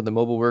haven't talked about the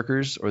mobile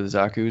workers or the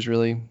Zaku's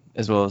really,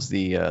 as well as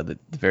the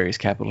various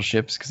capital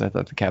ships, because I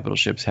thought the capital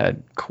ships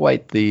had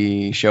quite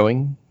the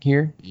showing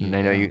here. Yeah.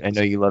 And I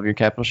know you love your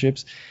capital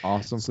ships.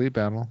 Awesome fleet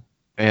battle.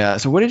 Yeah.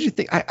 So what did you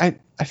think? I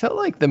felt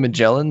like the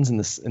Magellans and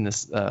the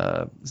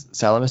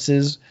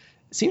Salamises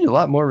seemed a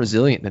lot more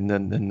resilient than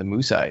the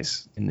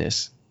Musais in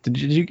this. Did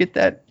you get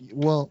that?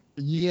 Well,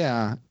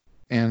 yeah.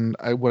 And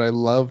what I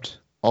loved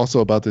also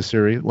about this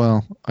series,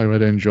 what I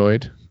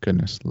enjoyed.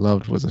 Goodness,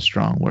 loved was a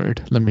strong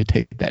word. Let me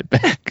take that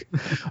back.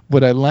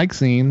 What I like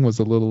seeing was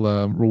a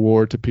little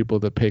reward to people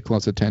that pay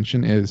close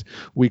attention is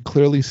we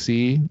clearly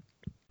see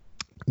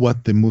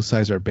what the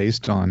Musais are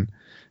based on.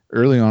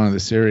 Early on in the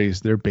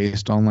series, they're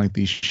based on like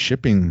these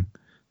shipping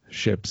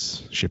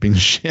ships,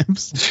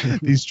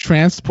 these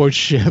transport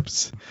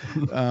ships,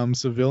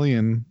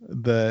 civilian,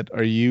 that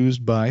are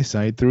used by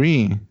Side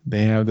 3.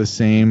 They have the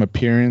same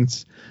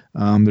appearance.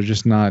 They're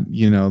just not,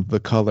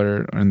 the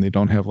color, and they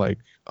don't have like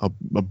a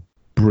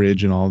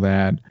bridge and all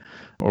that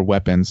or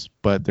weapons,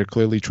 but they're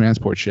clearly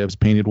transport ships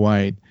painted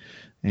white,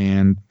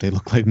 and they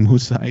look like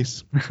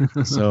Musais.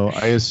 So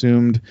I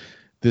assumed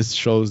this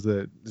shows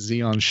that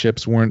Xeon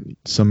ships weren't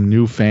some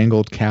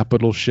newfangled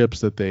capital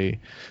ships that they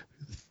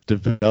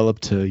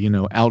developed to,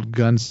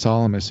 outgun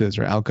Salamises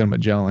or outgun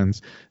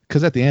Magellans.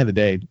 Because at the end of the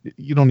day,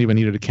 you don't even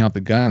need to count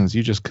the guns.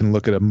 You just can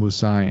look at a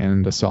Musai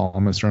and a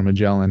Salamis or a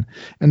Magellan,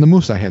 and the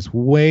Musai has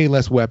way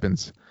less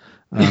weapons.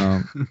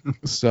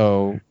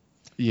 So,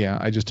 yeah,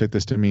 I just took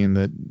this to mean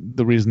that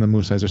the reason the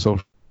Musais are so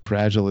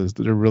fragile is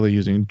that they're really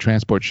using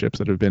transport ships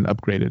that have been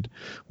upgraded,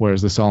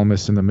 whereas the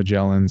Salamis and the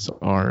Magellans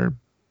are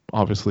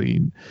obviously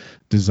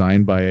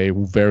designed by a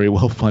very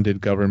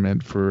well-funded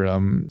government for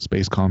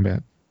space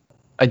combat.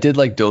 I did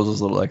like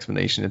Dozel's little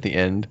explanation at the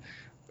end,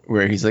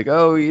 where he's like,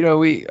 "Oh,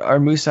 our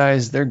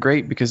Musais, they're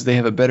great because they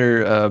have a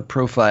better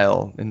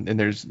profile and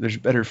there's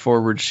better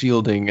forward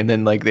shielding," and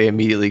then like they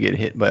immediately get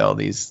hit by all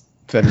these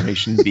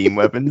Federation beam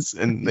weapons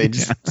and they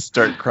just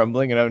start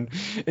crumbling. And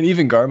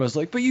even Garma's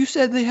like, "But you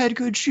said they had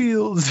good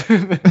shields."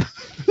 That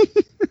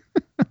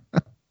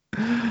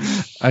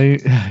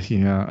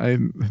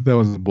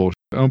was bullshit.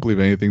 I don't believe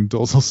anything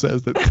Dozel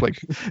says that's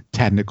like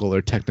technical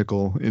or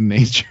technical in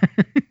nature.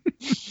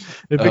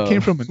 If it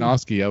came from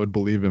Minovsky, I would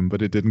believe him,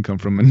 but it didn't come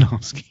from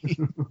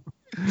Minovsky.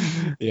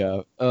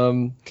 Yeah.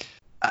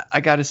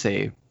 I gotta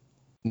say,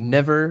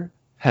 never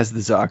has the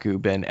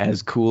Zaku been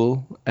as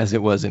cool as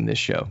it was in this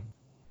show.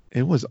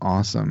 It was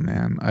awesome,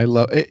 man. I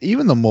love it.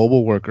 Even the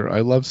mobile worker.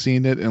 I love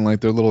seeing it in like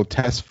their little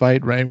test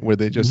fight, right, where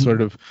they just sort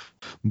of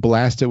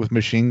blast it with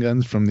machine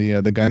guns from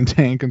the gun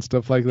tank and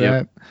stuff like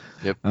that.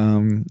 Yep.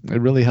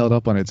 It really held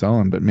up on its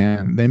own. But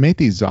man, they make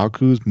these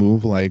Zaku's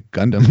move like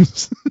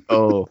Gundams.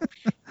 Oh,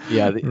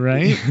 yeah.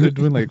 Right? They're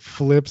doing like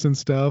flips and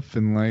stuff,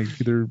 and like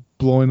they're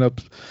blowing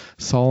up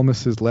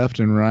Salamises left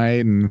and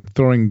right, and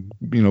throwing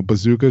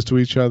bazookas to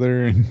each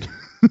other and.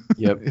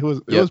 Yep. It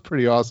was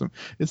pretty awesome.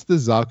 It's the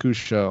Zaku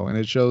show, and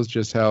it shows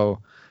just how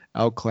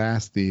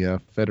outclassed the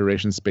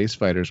Federation space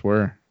fighters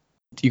were.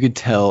 you could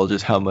tell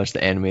just how much the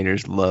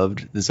animators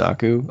loved the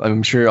Zaku.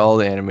 I'm sure all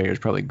the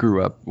animators probably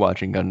grew up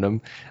watching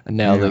Gundam, and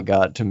now they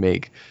got to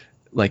make,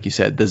 like you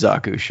said, the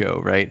Zaku show,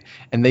 right?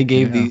 And they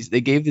gave the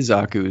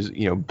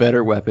Zakus,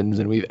 better weapons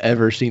than we've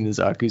ever seen the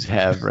Zakus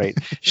have, right?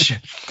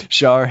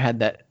 Char had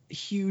that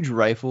huge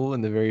rifle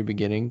in the very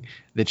beginning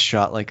that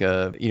shot like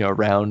a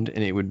round,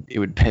 and it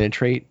would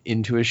penetrate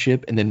into a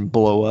ship and then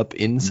blow up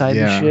inside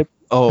the ship.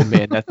 Oh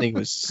man, that thing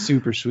was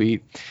super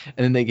sweet.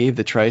 And then they gave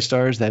the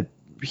TriStars that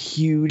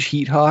huge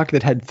heat hawk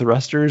that had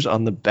thrusters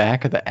on the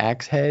back of the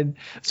axe head,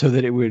 so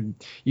that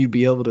you'd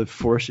be able to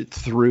force it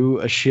through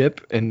a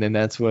ship, and then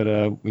that's what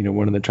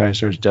one of the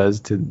TriStars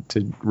does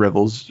to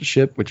Rebel's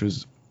ship, which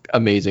was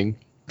amazing.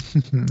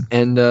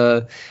 And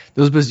those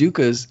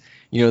bazookas,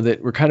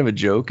 that were kind of a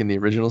joke in the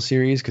original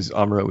series because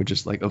Amuro would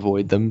just like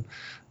avoid them.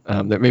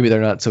 That maybe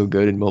they're not so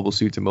good in mobile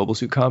suits and mobile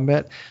suit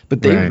combat,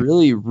 but they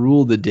really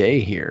ruled the day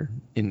here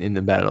in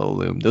the Battle of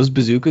Loom. Those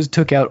bazookas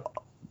took out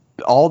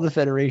all the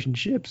Federation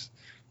ships.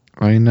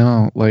 I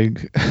know,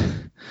 like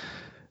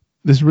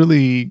this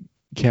really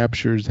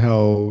captures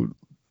how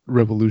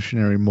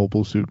revolutionary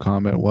mobile suit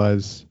combat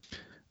was.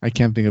 I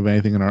can't think of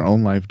anything in our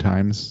own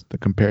lifetimes that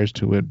compares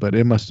to it, but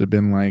it must have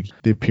been like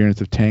the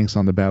appearance of tanks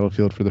on the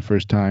battlefield for the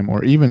first time,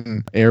 or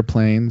even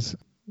airplanes.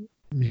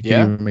 You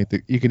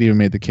could even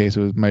make the case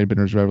it might have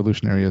been as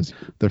revolutionary as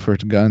the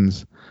first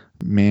guns.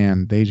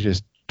 Man, they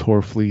just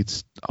tore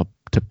fleets up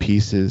to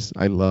pieces.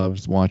 I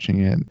loved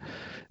watching it.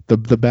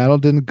 The battle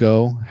didn't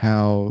go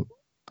how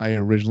I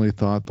originally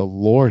thought the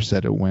lore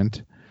said it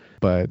went,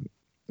 but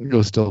it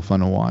was still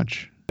fun to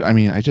watch. I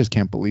mean, I just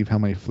can't believe how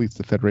many fleets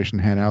the Federation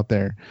had out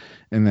there.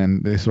 And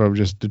then they sort of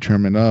just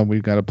determined,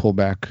 we've got to pull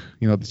back.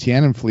 The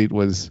Tiananmen fleet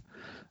was,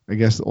 I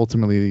guess,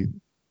 ultimately,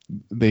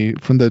 they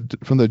from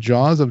the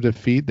jaws of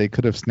defeat, they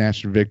could have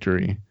snatched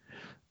victory,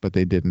 but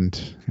they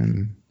didn't.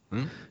 And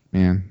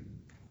man,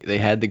 they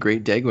had the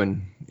Great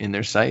Degwin in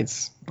their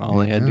sights. All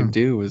they had to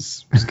do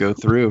was go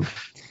through.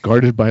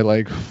 Guarded by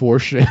like 4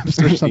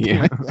 ships or something.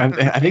 Like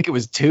I think it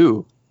was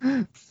 2.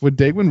 Would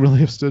Degwin really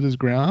have stood his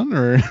ground,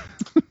 or?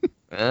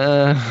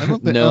 I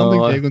don't think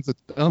Degwin's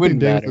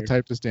the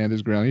type to stand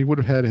his ground. He would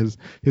have had his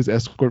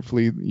escort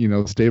fleet,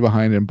 stay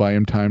behind and buy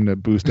him time to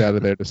boost out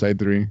of there to Side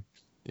 3.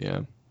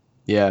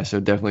 Yeah. So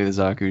definitely the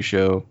Zaku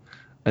show.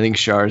 I think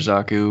Char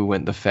Zaku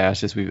went the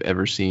fastest we've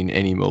ever seen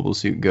any mobile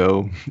suit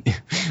go.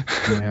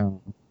 Yeah,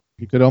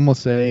 you could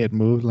almost say it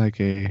moved like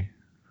a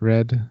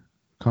red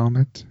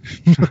comet.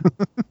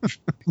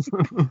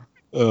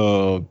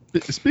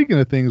 Speaking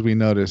of things we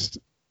noticed,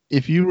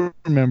 if you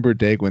remember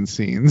Degwin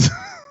scenes,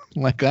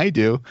 like I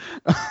do,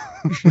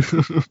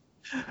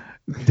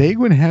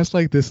 Degwin has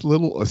like this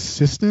little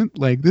assistant.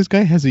 Like this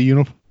guy has a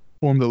uniform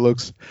that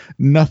looks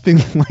nothing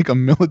like a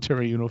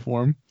military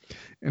uniform,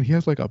 and he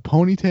has like a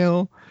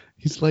ponytail.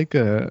 He's like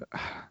I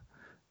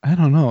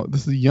don't know.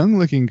 This is a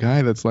young-looking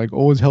guy that's like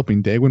always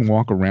helping Degwin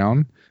walk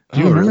around. Do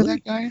you remember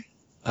that guy?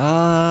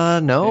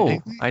 No,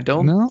 I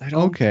don't. No? I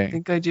don't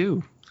think I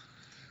do.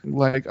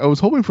 Like, I was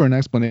hoping for an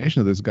explanation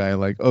of this guy.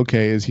 Like,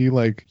 okay, is he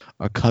like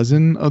a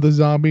cousin of the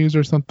zombies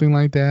or something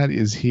like that?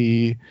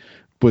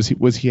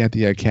 Was he at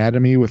the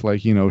academy with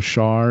like,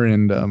 Char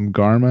and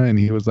Garma, and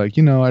he was like,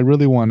 I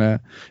really want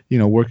to,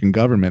 work in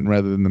government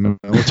rather than the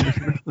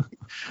military.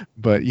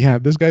 But yeah,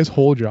 this guy's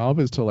whole job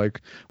is to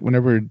like,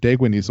 whenever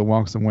Degwin needs to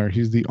walk somewhere,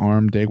 he's the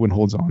arm Degwin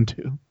holds on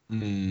to.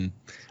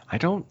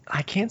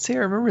 I can't say I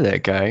remember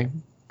that guy.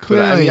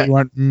 Clearly, you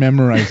aren't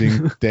memorizing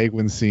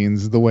Degwin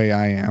scenes the way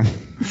I am.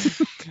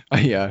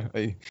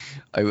 I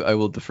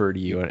will defer to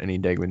you on any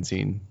Degwin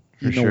scene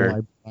for sure. Why,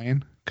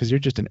 Brian? Because you're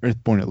just an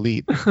Earthborn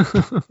elite.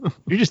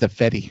 You're just a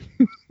Fetty.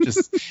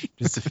 just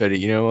a Fetty.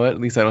 You know what?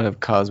 At least I don't have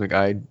cosmic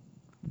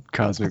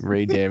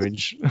ray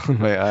damage on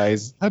my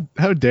eyes.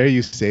 How dare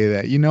you say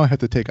that? I have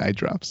to take eye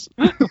drops.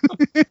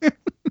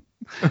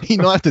 I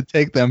have to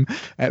take them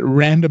at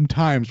random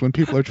times when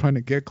people are trying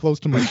to get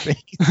close to my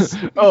face.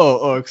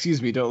 Oh,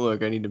 excuse me. Don't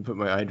look. I need to put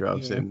my eye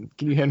drops in.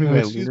 Can you hand me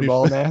my leader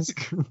ball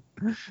mask?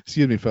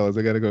 Excuse me, fellas.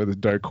 I got to go to this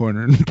dark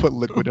corner and put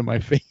liquid in my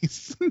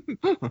face.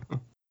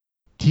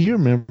 Do you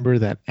remember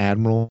that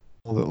admiral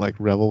that like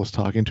Rebel was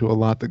talking to a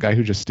lot? The guy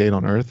who just stayed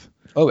on Earth?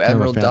 Oh,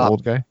 Admiral Dopp.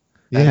 Old guy?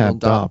 Admiral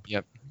Dopp.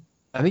 Yep.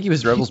 I think he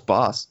was Rebel's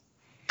boss.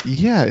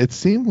 Yeah, it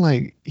seemed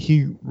like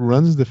he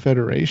runs the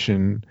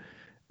Federation.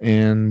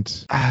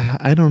 And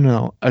I don't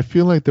know. I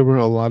feel like there were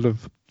a lot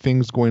of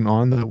things going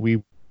on that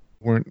we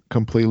weren't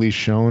completely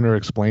shown or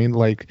explained,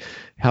 like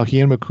how he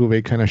and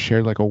M'Quve kind of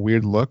shared like a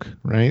weird look,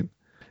 right?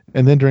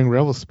 And then during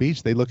Rebel's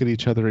speech, they look at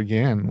each other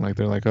again, like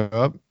they're like,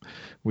 "Oh,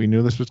 we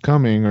knew this was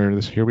coming," or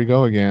 "Here we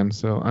go again."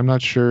 So I'm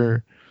not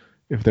sure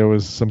if there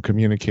was some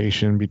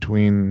communication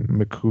between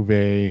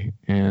M'Quve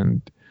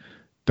and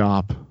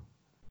Dopp.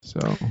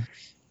 So,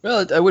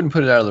 well, I wouldn't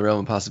put it out of the realm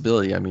of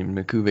possibility. I mean,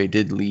 M'Quve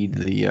did lead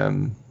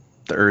the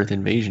Earth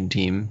invasion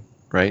team,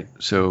 right?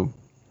 So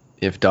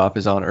if Dopp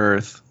is on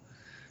Earth,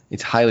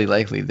 it's highly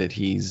likely that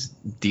he's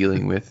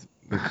dealing with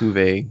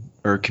M'Quve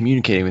or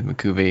communicating with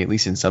M'Quve, at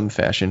least in some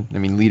fashion. I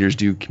mean, leaders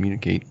do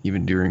communicate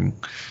even during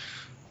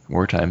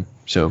wartime.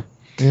 So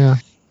yeah,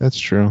 That's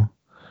true.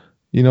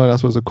 You know what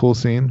else was a cool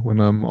scene when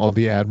all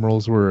the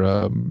admirals were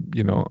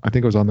I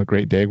think it was on the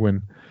Great Day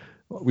when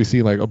we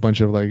see like a bunch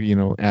of like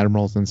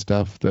admirals and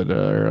stuff that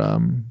are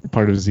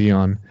part of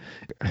Xeon.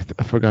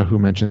 I forgot who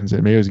mentions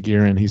it. Maybe it was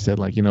Giran. He said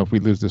like if we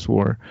lose this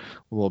war,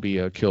 we'll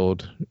be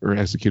killed or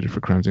executed for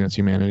crimes against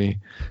humanity,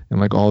 and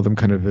like all of them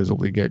kind of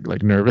visibly get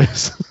like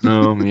nervous.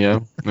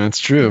 Yeah, that's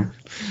true.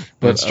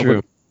 That's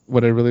true.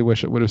 What I really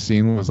wish I would have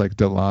seen was like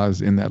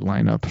Delaz in that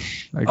lineup.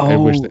 Like,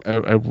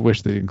 I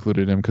wish they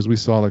included him because we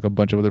saw like a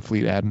bunch of other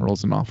fleet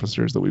admirals and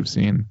officers that we've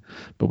seen,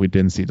 but we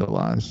didn't see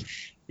Delaz.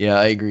 Yeah,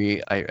 I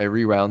agree. I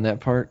rewound that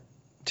part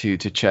to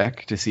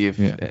check to see if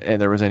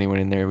there was anyone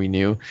in there we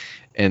knew,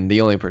 and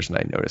the only person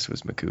I noticed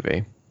was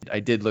M'Quve. I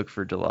did look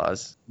for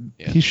Delaz.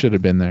 Yeah. He should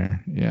have been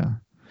there. Yeah,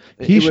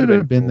 he should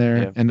have been there,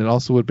 yeah. And it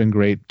also would have been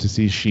great to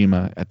see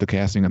Shima at the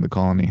casting of the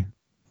Colony.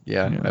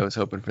 Yeah, I was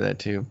hoping for that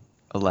too.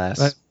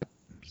 Alas.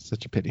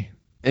 Such a pity.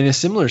 And a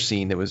similar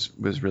scene that was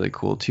really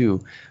cool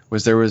too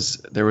was there was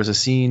a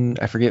scene,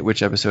 I forget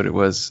which episode it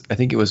was. I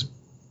think it was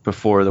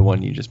before the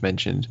one you just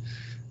mentioned,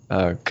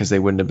 because they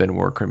wouldn't have been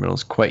war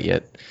criminals quite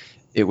yet.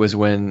 It was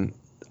when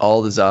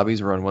all the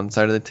zombies were on one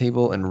side of the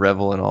table and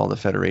Revel and all the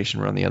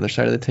Federation were on the other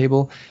side of the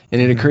table.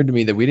 And it occurred to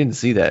me that we didn't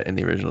see that in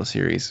the original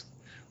series,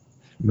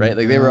 right?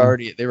 Like they were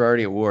already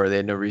at war. They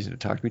had no reason to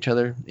talk to each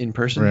other in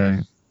person.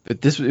 Right.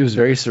 But it was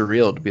very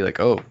surreal to be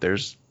like, oh,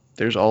 there's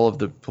all of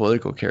the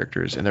political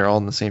characters and they're all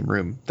in the same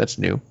room. That's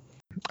new.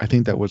 I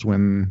think that was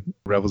when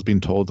Revel's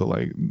being told that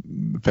like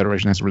the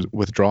Federation has to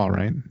withdraw,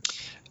 right?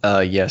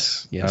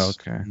 Yes. Oh,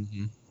 okay.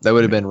 Mm-hmm. That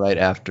would have been right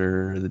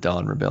after the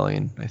Dawn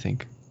Rebellion, I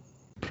think.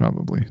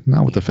 Probably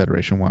not what the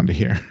Federation wanted to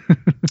hear.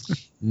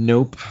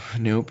 Nope.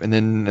 And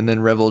then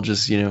Revel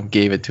just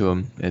gave it to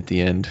him at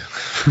the end.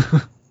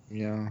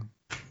 Yeah.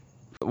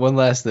 One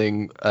last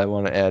thing I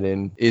want to add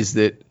in is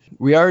that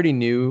we already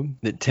knew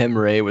that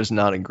Temray was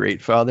not a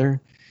great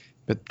father,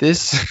 but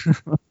this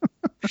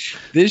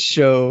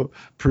show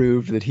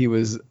proved that he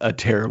was a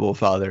terrible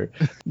father.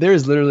 There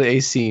is literally a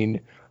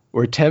scene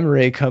where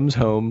Temray comes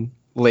home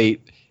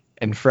late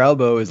and Frau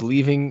Bow is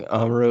leaving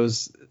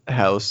Amuro's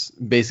house,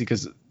 basically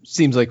because it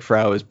seems like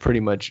Frau is pretty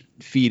much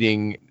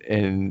feeding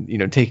and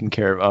taking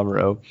care of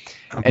Amuro.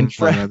 And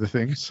other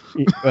things.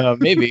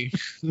 Maybe.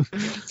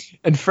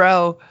 And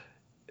Frau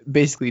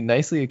basically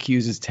nicely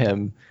accuses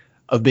Tem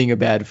of being a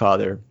bad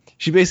father.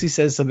 She basically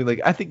says something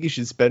like, I think you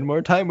should spend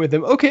more time with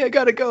him. Okay, I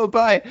gotta go,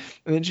 bye.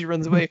 And then she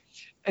runs away.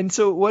 And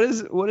so what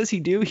does he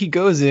do? He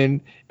goes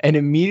in and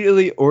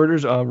immediately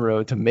orders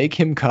Amuro to make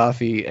him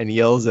coffee and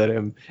yells at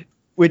him,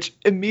 which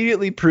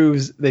immediately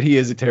proves that he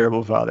is a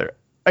terrible father.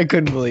 I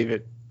couldn't believe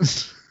it.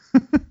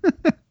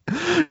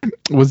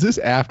 Was this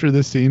after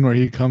the scene where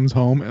he comes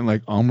home and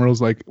like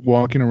Amuro's like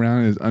walking around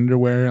in his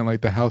underwear and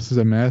like the house is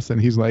a mess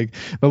and he's like,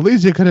 the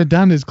least you could have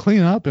done is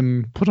clean up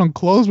and put on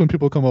clothes when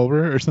people come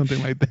over or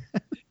something like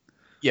that?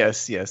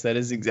 Yes, that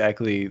is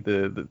exactly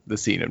the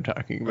scene I'm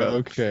talking about.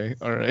 Okay,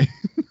 all right.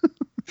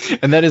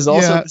 And that is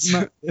also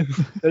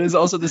that is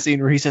also the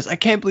scene where he says, I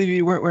can't believe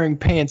you weren't wearing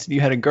pants and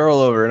you had a girl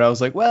over. And I was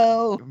like,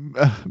 well,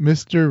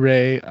 Mr.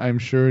 Ray, I'm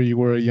sure you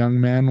were a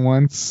young man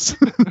once.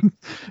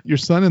 Your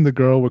son and the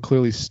girl were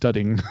clearly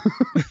studying.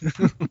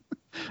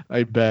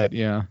 I bet,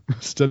 yeah.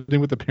 Studying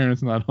with the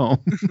parents not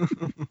home.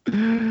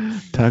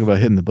 Talk about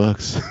hitting the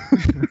books.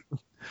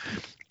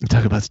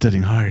 Talk about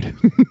studying hard.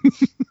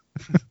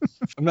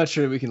 I'm not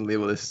sure we can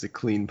label this as a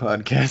clean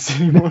podcast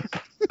anymore.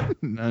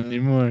 Not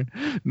anymore.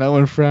 Not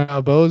when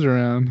Frau Bow's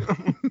around.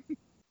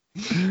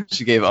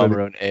 She gave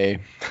Amuro an A.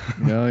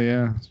 Oh,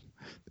 yeah.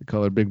 They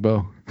call her Big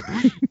Bow.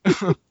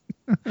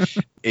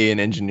 A in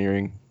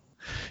engineering.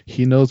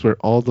 He knows where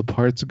all the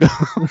parts go.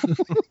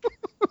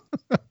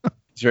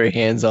 He's very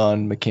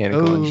hands-on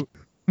mechanical.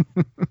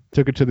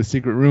 Took her to the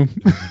secret room.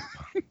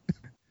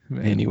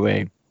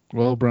 Anyway.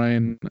 Well,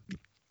 Brian,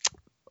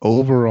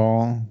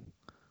 overall,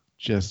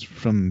 just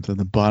from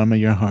the bottom of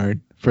your heart,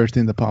 first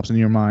thing that pops in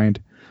your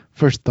mind,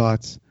 first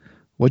thoughts,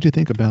 what do you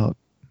think about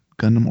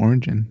Gundam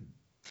Origin?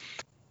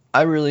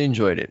 I really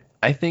enjoyed it.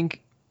 I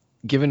think,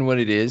 given what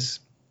it is,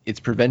 it's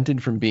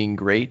prevented from being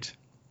great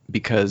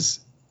because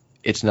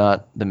it's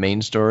not the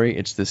main story.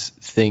 It's this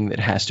thing that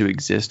has to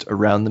exist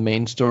around the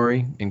main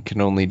story and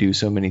can only do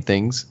so many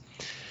things.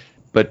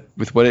 But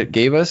with what it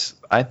gave us,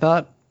 I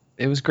thought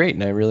it was great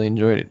and I really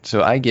enjoyed it.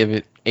 So I give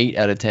it 8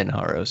 out of 10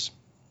 Haros.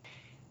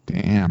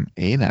 Damn,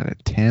 8 out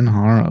of 10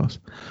 Haros.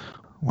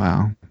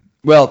 Wow.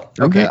 Well,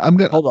 okay. I'm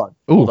gonna hold on.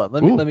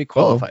 Let me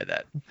qualify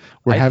that.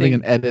 We're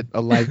having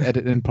a live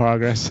edit in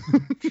progress.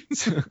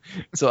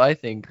 So I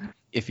think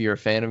if you're a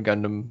fan of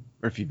Gundam,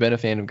 or if you've been a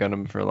fan of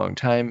Gundam for a long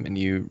time and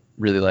you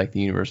really like the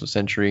Universal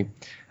Century,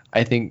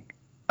 I think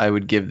I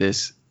would give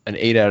this an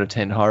 8 out of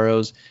 10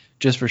 Haros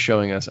just for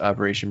showing us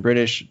Operation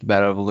British, the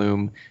Battle of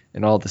Loom,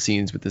 and all the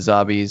scenes with the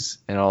zombies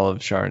and all of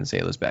Char and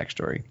Sayla's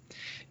backstory.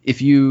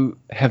 If you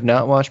have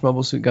not watched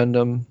Mobile Suit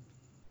Gundam,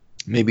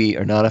 maybe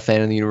are not a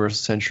fan of the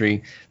Universal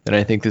Century, then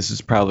I think this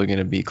is probably going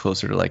to be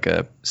closer to like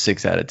a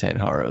 6 out of 10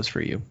 Haros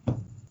for you.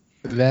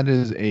 That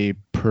is a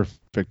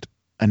perfect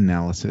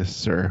analysis,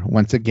 sir.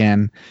 Once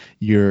again,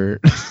 you're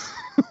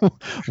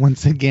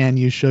once again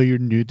you show your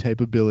new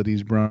type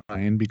abilities,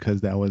 Brian,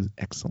 because that was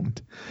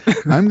excellent.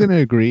 I'm going to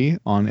agree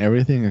on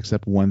everything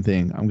except one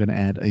thing. I'm going to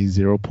add a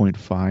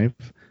 0.5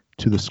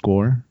 to the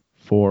score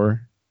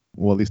for,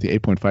 well, at least the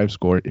 8.5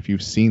 score. If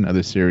you've seen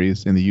other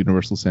series in the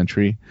Universal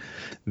Century,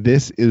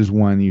 this is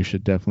one you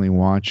should definitely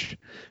watch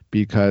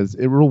because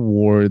it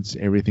rewards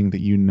everything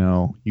that you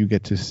know. You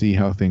get to see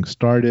how things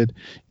started.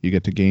 You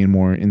get to gain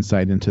more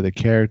insight into the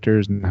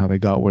characters and how they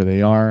got where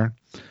they are.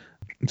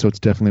 So it's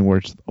definitely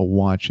worth a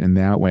watch in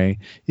that way.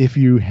 If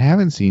you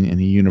haven't seen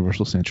any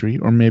Universal Century,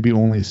 or maybe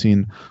only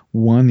seen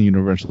one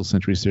Universal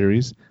Century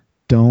series,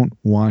 don't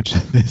watch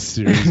this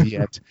series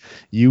yet.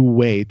 You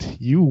wait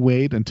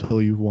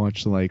until you've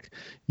watched, like,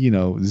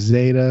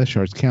 Zeta,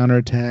 Shark's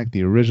Counterattack,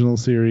 the original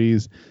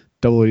series,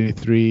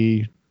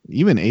 083,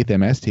 even 8th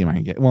MS Team, I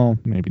can get. Well,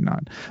 maybe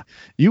not.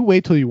 You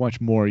wait till you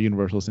watch more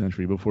Universal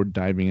Century before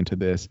diving into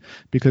this,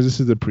 because this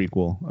is a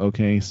prequel,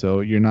 okay? So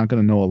you're not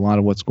going to know a lot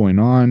of what's going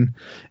on,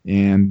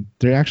 and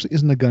there actually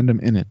isn't a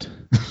Gundam in it.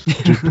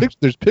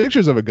 There's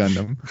pictures of a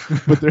Gundam,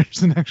 but there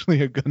isn't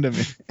actually a Gundam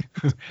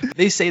in it.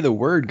 They say the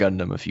word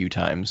Gundam a few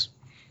times,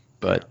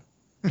 but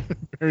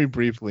very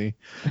briefly.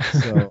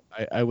 So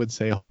I would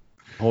say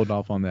hold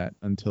off on that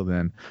until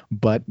then.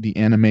 But the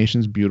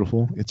animation's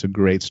beautiful. It's a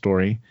great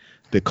story.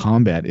 The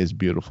combat is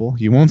beautiful.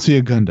 You won't see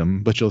a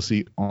Gundam, but you'll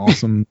see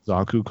awesome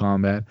Zaku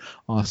combat,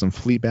 awesome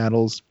fleet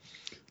battles.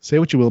 Say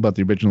what you will about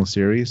the original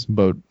series,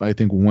 but I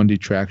think one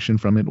detraction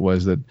from it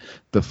was that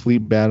the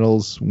fleet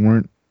battles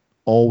weren't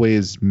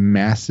always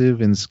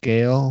massive in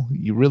scale.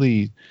 You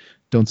really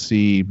don't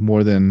see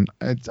more than,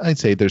 I'd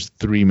say there's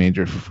 3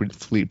 major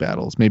fleet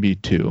battles, maybe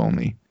 2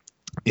 only.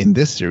 In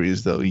this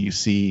series, though, you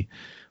see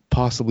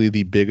possibly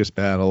the biggest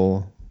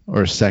battle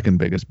or second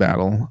biggest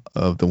battle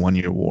of the 1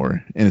 Year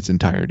War in its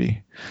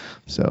entirety.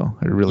 So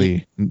I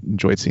really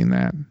enjoyed seeing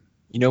that.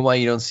 You know why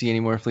you don't see any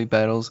more fleet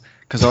battles?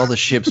 Because all the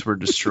ships were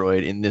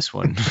destroyed in this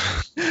one.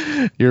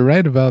 You're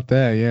right about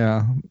that,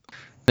 yeah.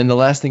 And the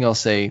last thing I'll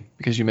say,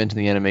 because you mentioned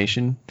the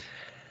animation,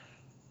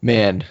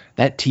 man,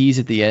 that tease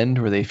at the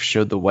end where they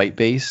showed the white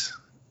base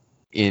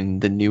in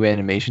the new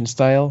animation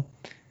style,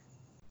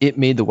 it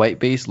made the white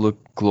base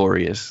look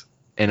glorious.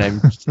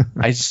 And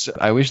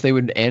I wish they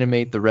would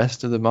animate the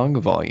rest of the manga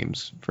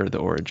volumes for the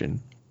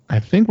Origin. I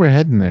think we're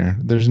heading there.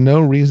 There's no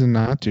reason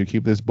not to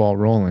keep this ball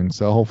rolling.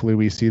 So hopefully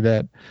we see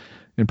that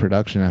in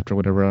production after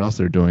whatever else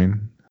they're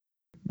doing.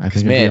 I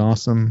think it'd be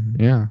awesome.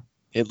 Yeah.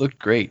 It looked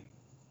great.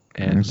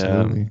 And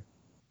absolutely.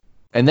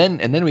 And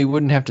then we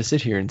wouldn't have to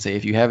sit here and say,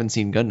 if you haven't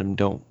seen Gundam,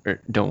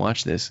 don't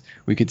watch this.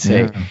 We could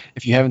say,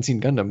 if you haven't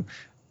seen Gundam,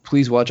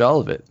 please watch all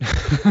of it.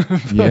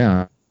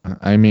 Yeah.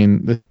 I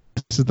mean,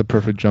 this is the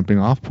perfect jumping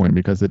off point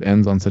because it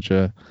ends on such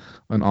an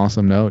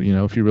awesome note.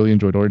 If you really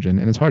enjoyed Origin,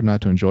 and it's hard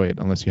not to enjoy it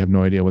unless you have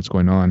no idea what's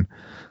going on,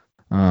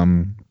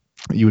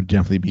 you would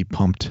definitely be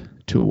pumped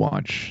to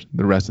watch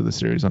the rest of the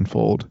series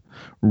unfold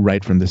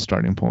right from this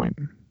starting point.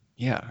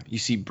 Yeah, you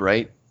see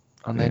Bright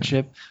on that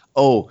ship.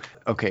 Oh,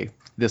 okay.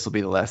 This will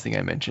be the last thing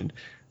I mentioned.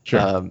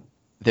 Sure.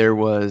 There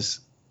was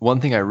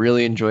one thing I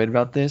really enjoyed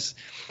about this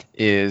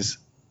is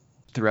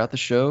throughout the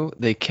show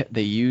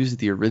they used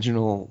the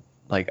original.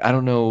 Like, I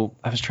don't know,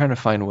 I was trying to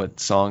find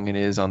what song it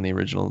is on the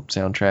original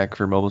soundtrack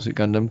for Mobile Suit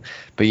Gundam,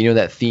 but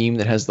that theme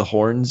that has the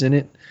horns in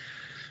it?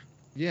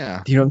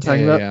 Yeah. Do you know what I'm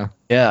talking about?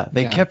 Yeah,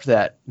 they kept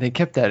that. They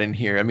kept that in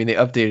here. I mean, they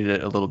updated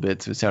it a little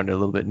bit so it sounded a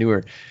little bit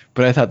newer,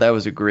 but I thought that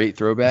was a great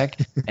throwback.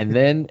 And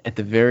then at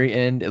the very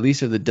end, at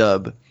least of the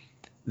dub,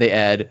 they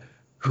add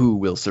 "Who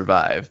will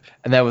survive?"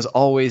 And that was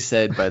always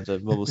said by the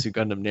Mobile Suit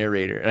Gundam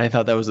narrator, and I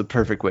thought that was the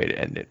perfect way to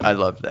end it. I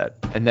loved that.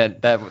 And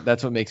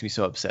that's what makes me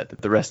so upset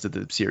that the rest of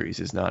the series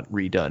is not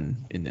redone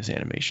in this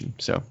animation.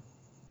 So,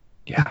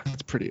 yeah.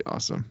 That's pretty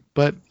awesome.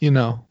 But,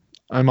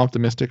 I'm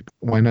optimistic.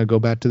 Why not go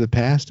back to the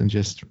past and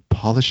just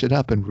polish it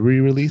up and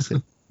re-release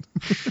it?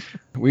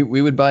 We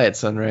would buy it,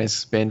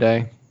 Sunrise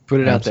Bandai.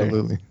 Put it out there.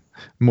 Absolutely.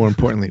 More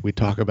importantly, we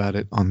talk about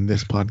it on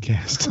this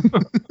podcast.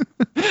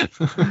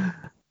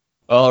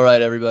 All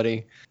right,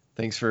 everybody.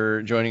 Thanks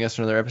for joining us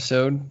for another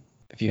episode.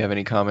 If you have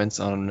any comments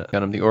on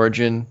Gundam the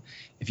Origin,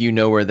 if you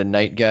know where the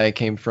Knight guy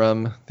came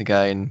from, the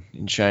guy in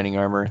shining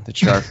armor that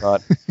Char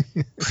fought,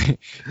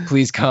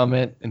 please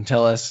comment and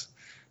tell us.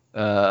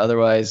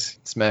 Otherwise,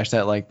 smash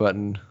that like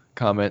button,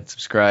 comment,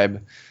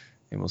 subscribe,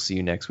 and we'll see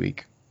you next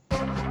week.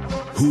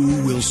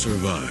 Who will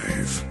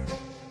survive?